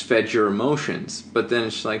that's just fed your emotions. But then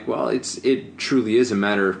it's like, well, it truly is a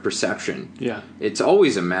matter of perception. Yeah. It's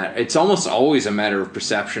almost always a matter of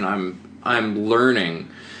perception. I'm learning.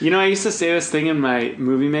 You know, I used to say this thing in my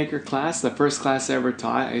movie maker class, the first class I ever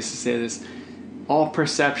taught. I used to say this, all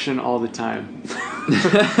perception all the time.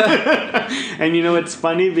 And you know, it's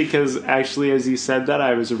funny because actually as you said that,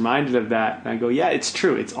 I was reminded of that. And I go, yeah, it's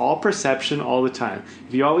true. It's all perception all the time.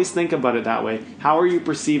 If you always think about it that way, how are you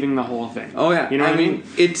perceiving the whole thing? Oh, yeah. You know what I mean?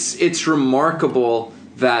 It's remarkable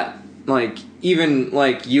that, like, even,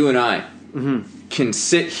 like, you and I can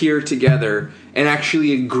sit here together and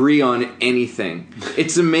actually agree on anything.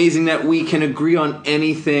 It's amazing that we can agree on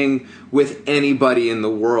anything with anybody in the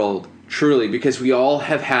world, truly, because we all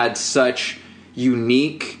have had such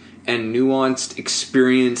unique and nuanced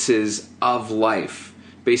experiences of life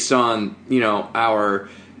based on, you know, our,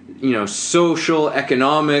 you know, social,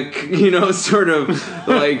 economic, you know, sort of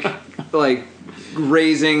like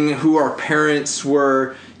raising, who our parents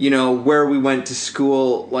were, you know, where we went to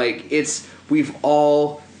school. Like, we've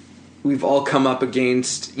all come up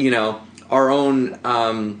against, you know, our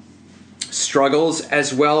own struggles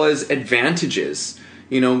as well as advantages.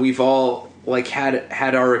 You know, we've all like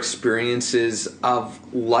had our experiences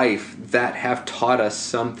of life that have taught us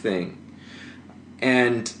something,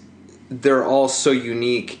 and they're all so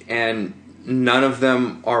unique, and none of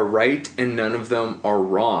them are right and none of them are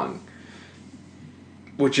wrong,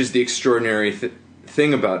 which is the extraordinary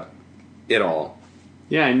thing about it all.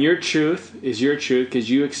 Yeah, and your truth is your truth because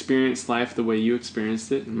you experienced life the way you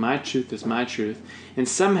experienced it, and my truth is my truth. And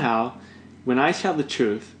somehow, when I tell the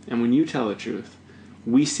truth and when you tell the truth,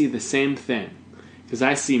 we see the same thing, because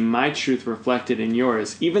I see my truth reflected in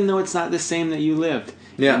yours, even though it's not the same that you lived.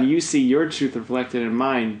 Yeah. And you see your truth reflected in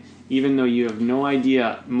mine, even though you have no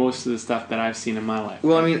idea most of the stuff that I've seen in my life.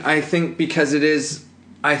 Well, I mean, I think because it is,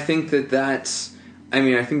 I think that's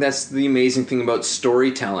the amazing thing about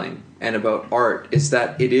storytelling and about art, is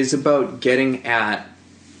that it is about getting at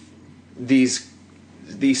these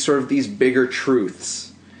bigger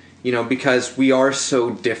truths, you know, because we are so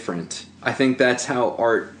different. I think that's how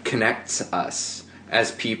art connects us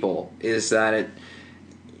as people, is that it,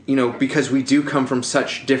 you know, because we do come from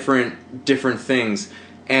such different things,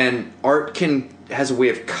 and art has a way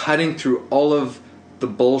of cutting through all of the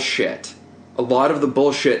bullshit, a lot of the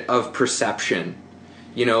bullshit of perception,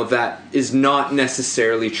 you know, that is not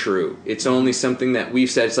necessarily true. It's only something that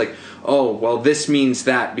we've said. It's like, oh, well, this means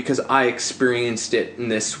that because I experienced it in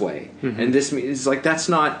this way, and this means, like, that's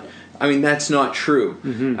not true.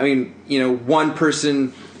 I mean, you know, one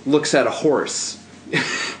person looks at a horse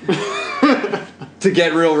to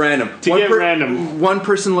get real random. One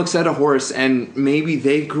person looks at a horse, and maybe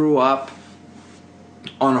they grew up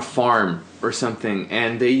on a farm or something,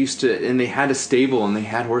 and they had a stable, and they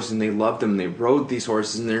had horses, and they loved them, and they rode these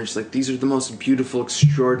horses, and they're just like, these are the most beautiful,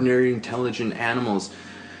 extraordinary, intelligent animals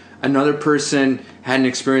another person had an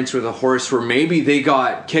experience with a horse where maybe they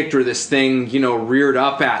got kicked or this thing, reared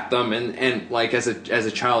up at them and like as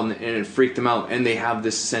a child and it freaked them out and they have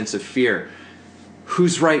this sense of fear.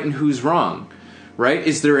 Who's right and who's wrong? Right?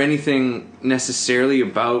 Is there anything necessarily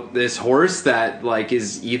about this horse that like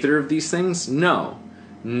is either of these things? No.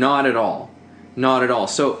 Not at all. Not at all.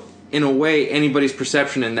 So in a way, anybody's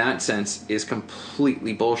perception in that sense is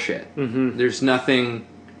completely bullshit. Mm-hmm. There's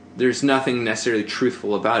nothing necessarily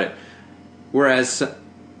truthful about it. Whereas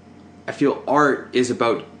I feel art is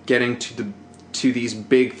about getting to these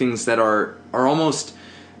big things that are almost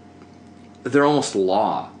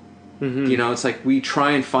law. Mm-hmm. It's like we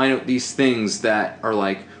try and find out these things that are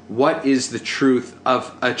like, what is the truth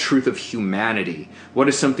of humanity? What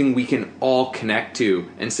is something we can all connect to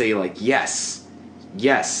and say like, yes,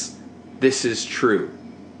 this is true.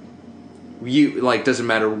 You like, doesn't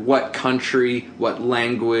matter what country, what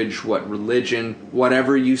language, what religion,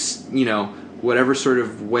 whatever whatever sort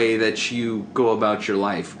of way that you go about your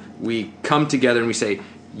life, we come together and we say,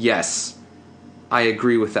 yes, I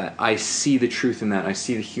agree with that. I see the truth in that. I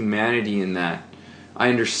see the humanity in that. I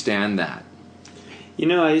understand that.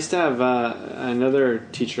 I used to have another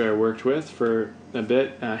teacher I worked with for a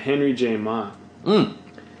bit, Henry J. Ma.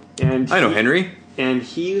 And I know Henry. And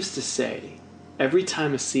he used to say, every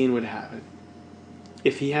time a scene would happen,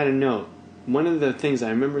 if he had a note, one of the things I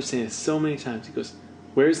remember saying it so many times, he goes,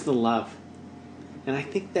 "Where's the love?" And I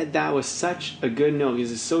think that was such a good note,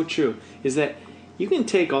 because it's so true, is that you can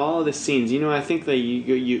take all of the scenes. I think that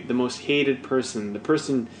you the most hated person, the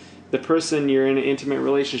person you're in an intimate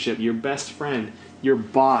relationship, your best friend, your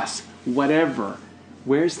boss, whatever.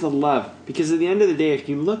 Where's the love? Because at the end of the day, if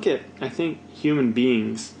you look at, I think, human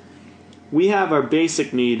beings, we have our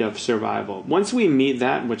basic need of survival. Once we meet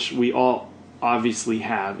that, which we all obviously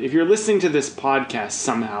have, if you're listening to this podcast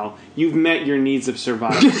somehow, you've met your needs of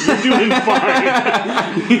survival. You're doing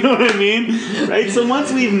fine. You know what I mean? Right? So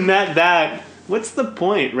once we've met that, what's the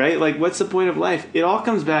point, right? Like, what's the point of life? It all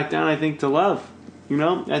comes back down, I think, to love.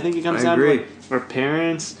 I think it comes down to like, our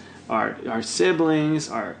parents, our siblings,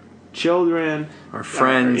 our children, our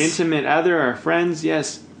friends, our intimate other, our friends.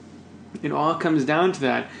 Yes, it all comes down to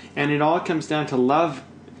that, and it all comes down to love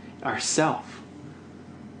ourself,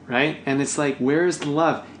 right? And it's like, where is the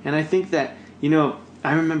love? And I think that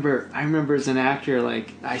I remember as an actor,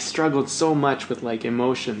 like, I struggled so much with like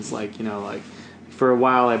emotions, like like for a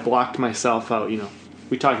while I blocked myself out.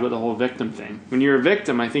 We talked about the whole victim thing. When you're a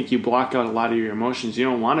victim, I think you block out a lot of your emotions. You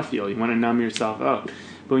don't want to feel. You want to numb yourself out.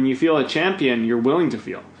 But when you feel a champion, you're willing to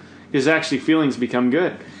feel. Because actually feelings become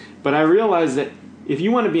good. But I realized that if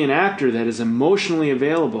you want to be an actor that is emotionally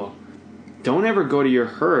available, don't ever go to your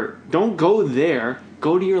hurt. Don't go there.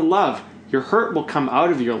 Go to your love. Your hurt will come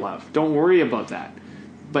out of your love. Don't worry about that.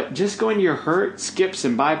 But just going to your hurt skips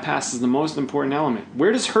and bypasses the most important element.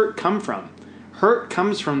 Where does hurt come from? Hurt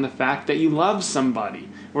comes from the fact that you love somebody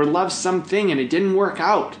or love something and it didn't work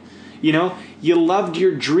out. You loved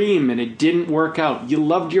your dream and it didn't work out. You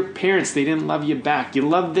loved your parents, they didn't love you back. You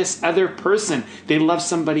loved this other person, they loved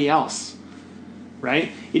somebody else.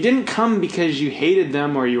 Right? It didn't come because you hated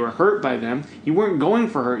them or you were hurt by them. You weren't going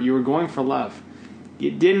for hurt, you were going for love.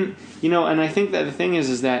 It didn't, and I think that the thing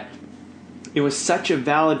is that it was such a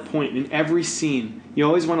valid point in every scene. You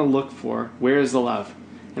always want to look for, where is the love?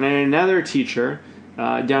 And I had another teacher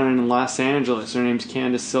down in Los Angeles. Her name's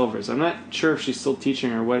Candace Silvers. I'm not sure if she's still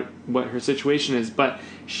teaching or what her situation is, but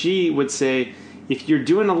she would say, if you're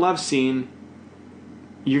doing a love scene,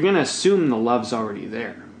 you're going to assume the love's already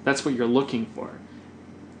there. That's what you're looking for.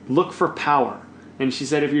 Look for power. And she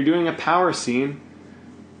said, if you're doing a power scene,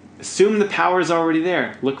 assume the power's already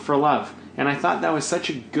there. Look for love. And I thought that was such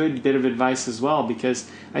a good bit of advice as well, because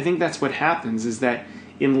I think that's what happens, is that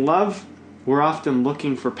in love, we're often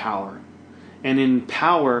looking for power. And in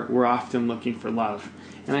power, we're often looking for love.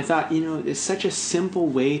 And I thought, it's such a simple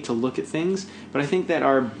way to look at things, but I think that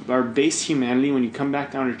our base humanity, when you come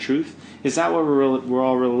back down to truth, is that what we're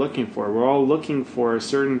all really looking for. We're all looking for a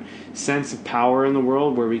certain sense of power in the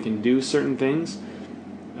world where we can do certain things,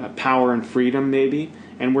 power and freedom maybe,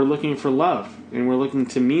 and we're looking for love, and we're looking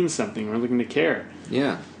to mean something, we're looking to care.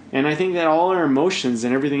 Yeah. And I think that all our emotions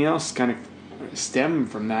and everything else kind of stem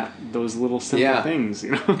from those little simple things,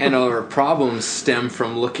 And our problems stem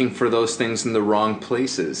from looking for those things in the wrong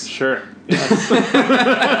places. Sure. Yes.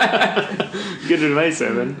 Good advice,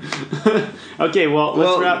 Evan. Okay, well,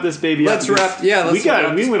 let's wrap this baby up. Let's wrap.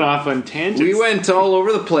 We went off on tangents. We went all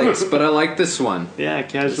over the place, but I like this one. Yeah,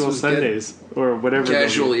 casual Sundays good. Or whatever.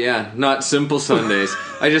 Casual, not simple Sundays.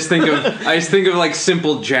 I just think of like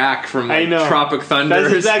Simple Jack from Tropic Thunder.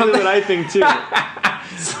 That's exactly what I think too.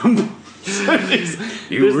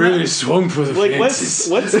 You really swung for the fences.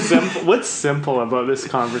 What's simple about this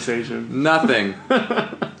conversation? Nothing.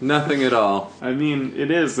 Nothing at all. I mean,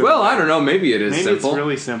 it is. Well, I don't know. Maybe it is simple. Maybe it's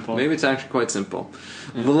really simple. Maybe it's actually quite simple.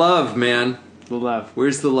 The love, man. The love.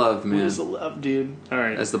 Where's the love, man? Where's the love, dude? All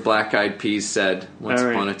right. As the Black Eyed Peas said once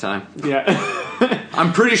upon a time. Yeah.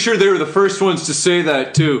 I'm pretty sure they were the first ones to say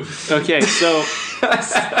that, too. Okay, so,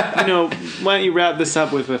 why don't you wrap this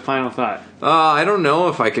up with a final thought? I don't know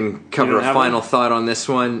if I can cover a final thought on this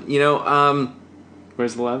one.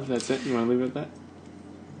 Where's the love? That's it? You want to leave it at that?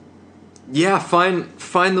 Yeah, find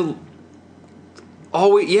the...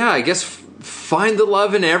 I guess find the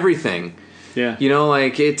love in everything. Yeah.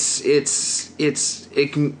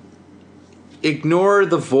 Ignore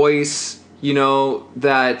the voice,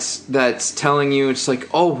 that's telling you, it's like,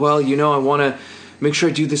 oh, well, I want to make sure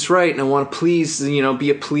I do this right, and I want to please, be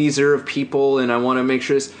a pleaser of people, and I want to make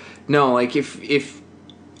sure this... No, like, if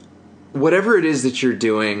whatever it is that you're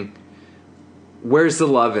doing, where's the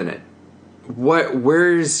love in it?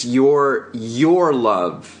 Where's your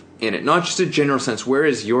love in it? Not just a general sense. Where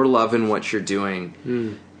is your love in what you're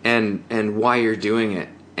doing? And why you're doing it,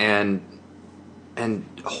 and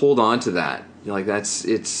hold on to that. Like,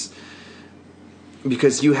 it's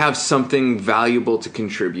because you have something valuable to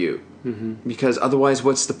contribute. Mm-hmm. Because otherwise,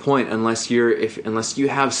 what's the point? Unless you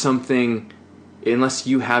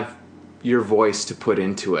have your voice to put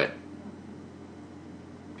into it.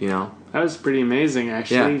 That was pretty amazing,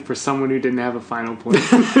 actually, for someone who didn't have a final point.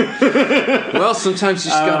 Well, sometimes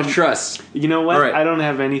you just gotta trust. You know what? Right. I don't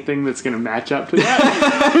have anything that's going to match up to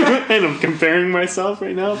that. And I'm comparing myself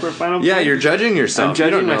right now for a final point. Yeah, you're judging yourself. I'm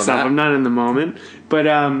judging myself. I'm not in the moment. But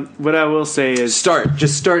what I will say is...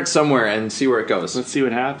 Just start somewhere and see where it goes. Let's see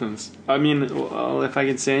what happens. I mean, if I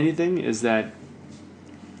can say anything, is that,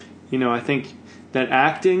 I think that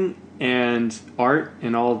acting and art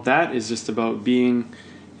and all of that is just about being...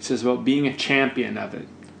 It says about being a champion of it.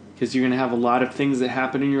 Because you're going to have a lot of things that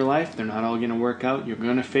happen in your life. They're not all going to work out. You're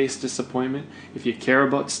going to face disappointment. If you care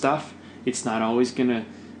about stuff, it's not always going to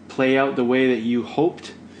play out the way that you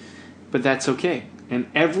hoped. But that's okay. And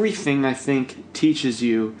everything, I think, teaches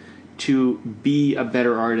you to be a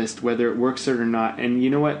better artist, whether it works out or not. And you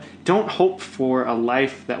know what? Don't hope for a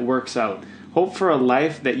life that works out. Hope for a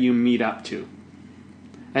life that you meet up to.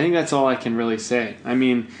 I think that's all I can really say. I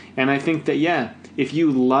mean, and I think that, if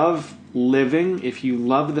you love living, if you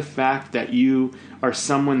love the fact that you are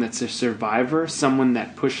someone that's a survivor, someone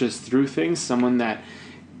that pushes through things, someone that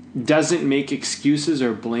doesn't make excuses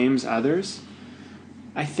or blames others,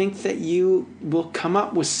 I think that you will come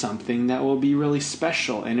up with something that will be really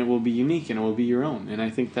special, and it will be unique, and it will be your own. And I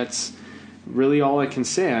think that's really all I can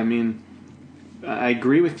say. I mean, I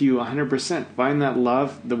agree with you 100%. Find that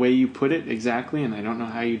love the way you put it exactly, and I don't know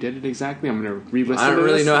how you did it exactly. I'm going to re-listen to this. I don't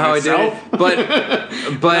really know how I did it,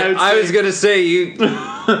 but I was going to say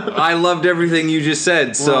I loved everything you just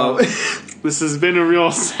said. So this has been a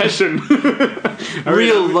real session.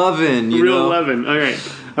 Real lovin', real lovin'. All right.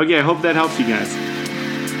 Okay, I hope that helped you guys.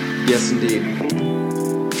 Yes, indeed.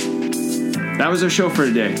 That was our show for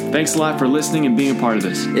today. Thanks a lot for listening and being a part of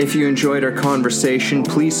this. If you enjoyed our conversation,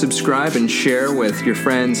 please subscribe and share with your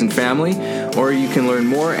friends and family, or you can learn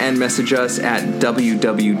more and message us at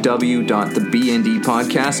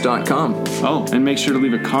www.thebndpodcast.com. Oh, and make sure to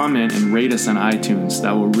leave a comment and rate us on iTunes.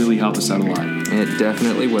 That will really help us out a lot. It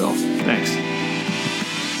definitely will. Thanks.